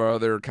out one of our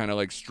other kind of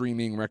like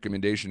streaming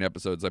recommendation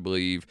episodes, I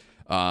believe.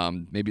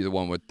 Maybe the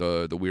one with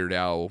the Weird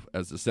Al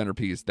as the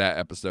centerpiece, that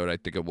episode, I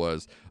think it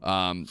was,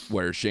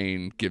 where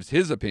Shane gives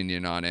his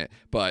opinion on it.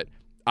 But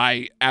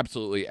I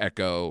absolutely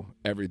echo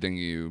everything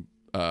you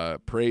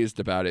praised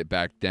about it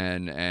back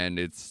then, and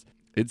it's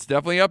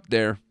definitely up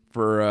there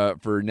for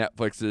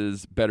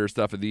Netflix's better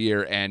stuff of the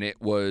year, and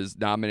it was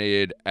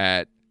nominated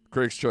at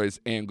Critics' Choice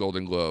and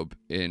Golden Globe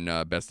in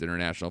Best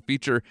International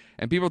Feature,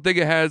 and people think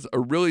it has a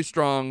really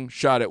strong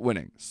shot at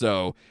winning.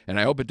 So, and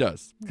I hope it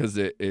does, because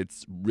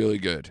it's really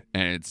good,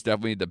 and it's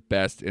definitely the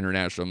best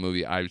international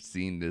movie I've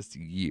seen this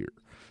year.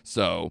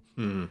 So,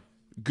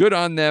 good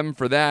on them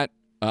for that.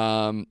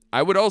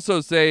 I would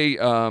also say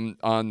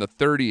on the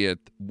 30th,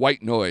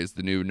 White Noise,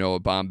 the new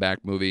Noah Baumbach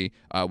movie,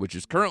 which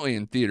is currently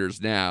in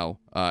theaters now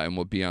and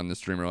will be on the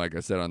streamer, like I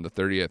said, on the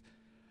 30th.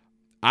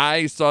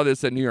 I saw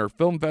this at New York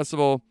Film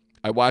Festival.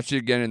 I watched it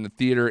again in the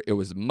theater. It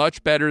was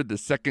much better the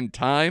second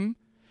time.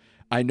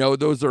 I know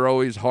those are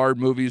always hard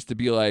movies to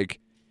be like,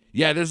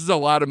 yeah, this is a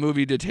lot of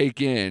movie to take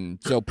in,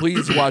 so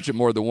please watch it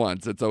more than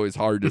once. It's always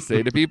hard to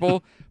say to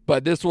people.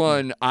 But this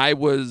one, I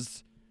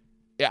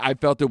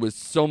felt it was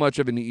so much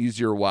of an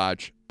easier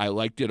watch. I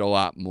liked it a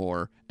lot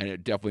more, and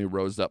it definitely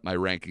rose up my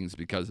rankings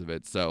because of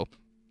it. So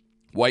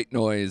White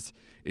Noise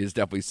is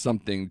definitely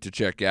something to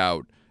check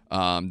out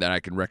that I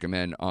can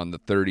recommend on the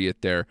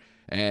 30th there.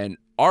 And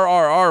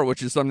RRR,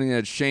 which is something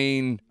that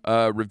Shane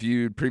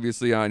reviewed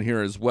previously on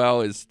here as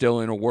well, is still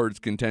in awards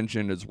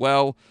contention as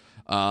well.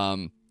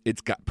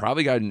 It's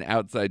probably got an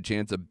outside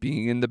chance of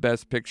being in the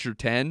Best Picture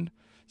 10.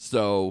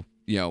 So,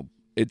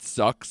 it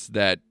sucks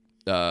that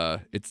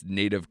its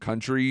native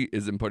country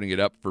isn't putting it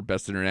up for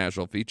Best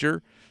International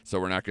Feature. So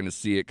we're not going to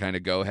see it kind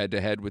of go head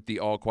to head with the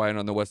All Quiet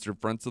on the Western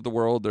Fronts of the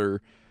world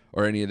or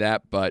any of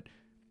that. But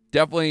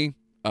definitely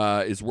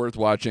is worth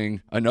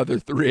watching. Another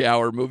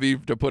 3-hour movie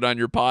to put on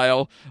your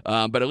pile.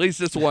 But at least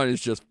this one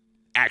is just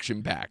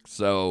action-packed.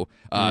 So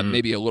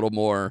maybe a little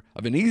more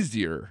of an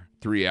easier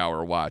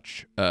 3-hour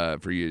watch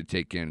for you to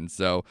take in.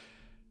 So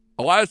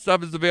a lot of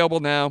stuff is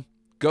available now.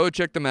 Go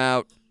check them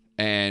out.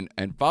 And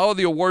follow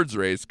the awards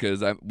race,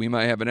 because we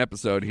might have an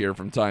episode here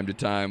from time to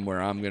time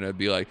where I'm going to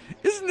be like,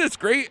 isn't this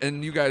great?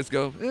 And you guys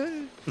go,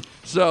 eh.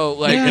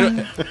 So,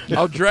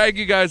 I'll drag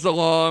you guys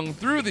along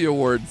through the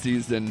award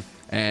season,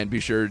 and be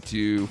sure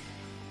to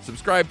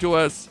subscribe to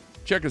us.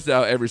 Check us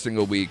out every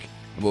single week,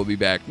 and we'll be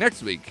back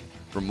next week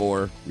for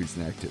more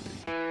recent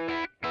activity.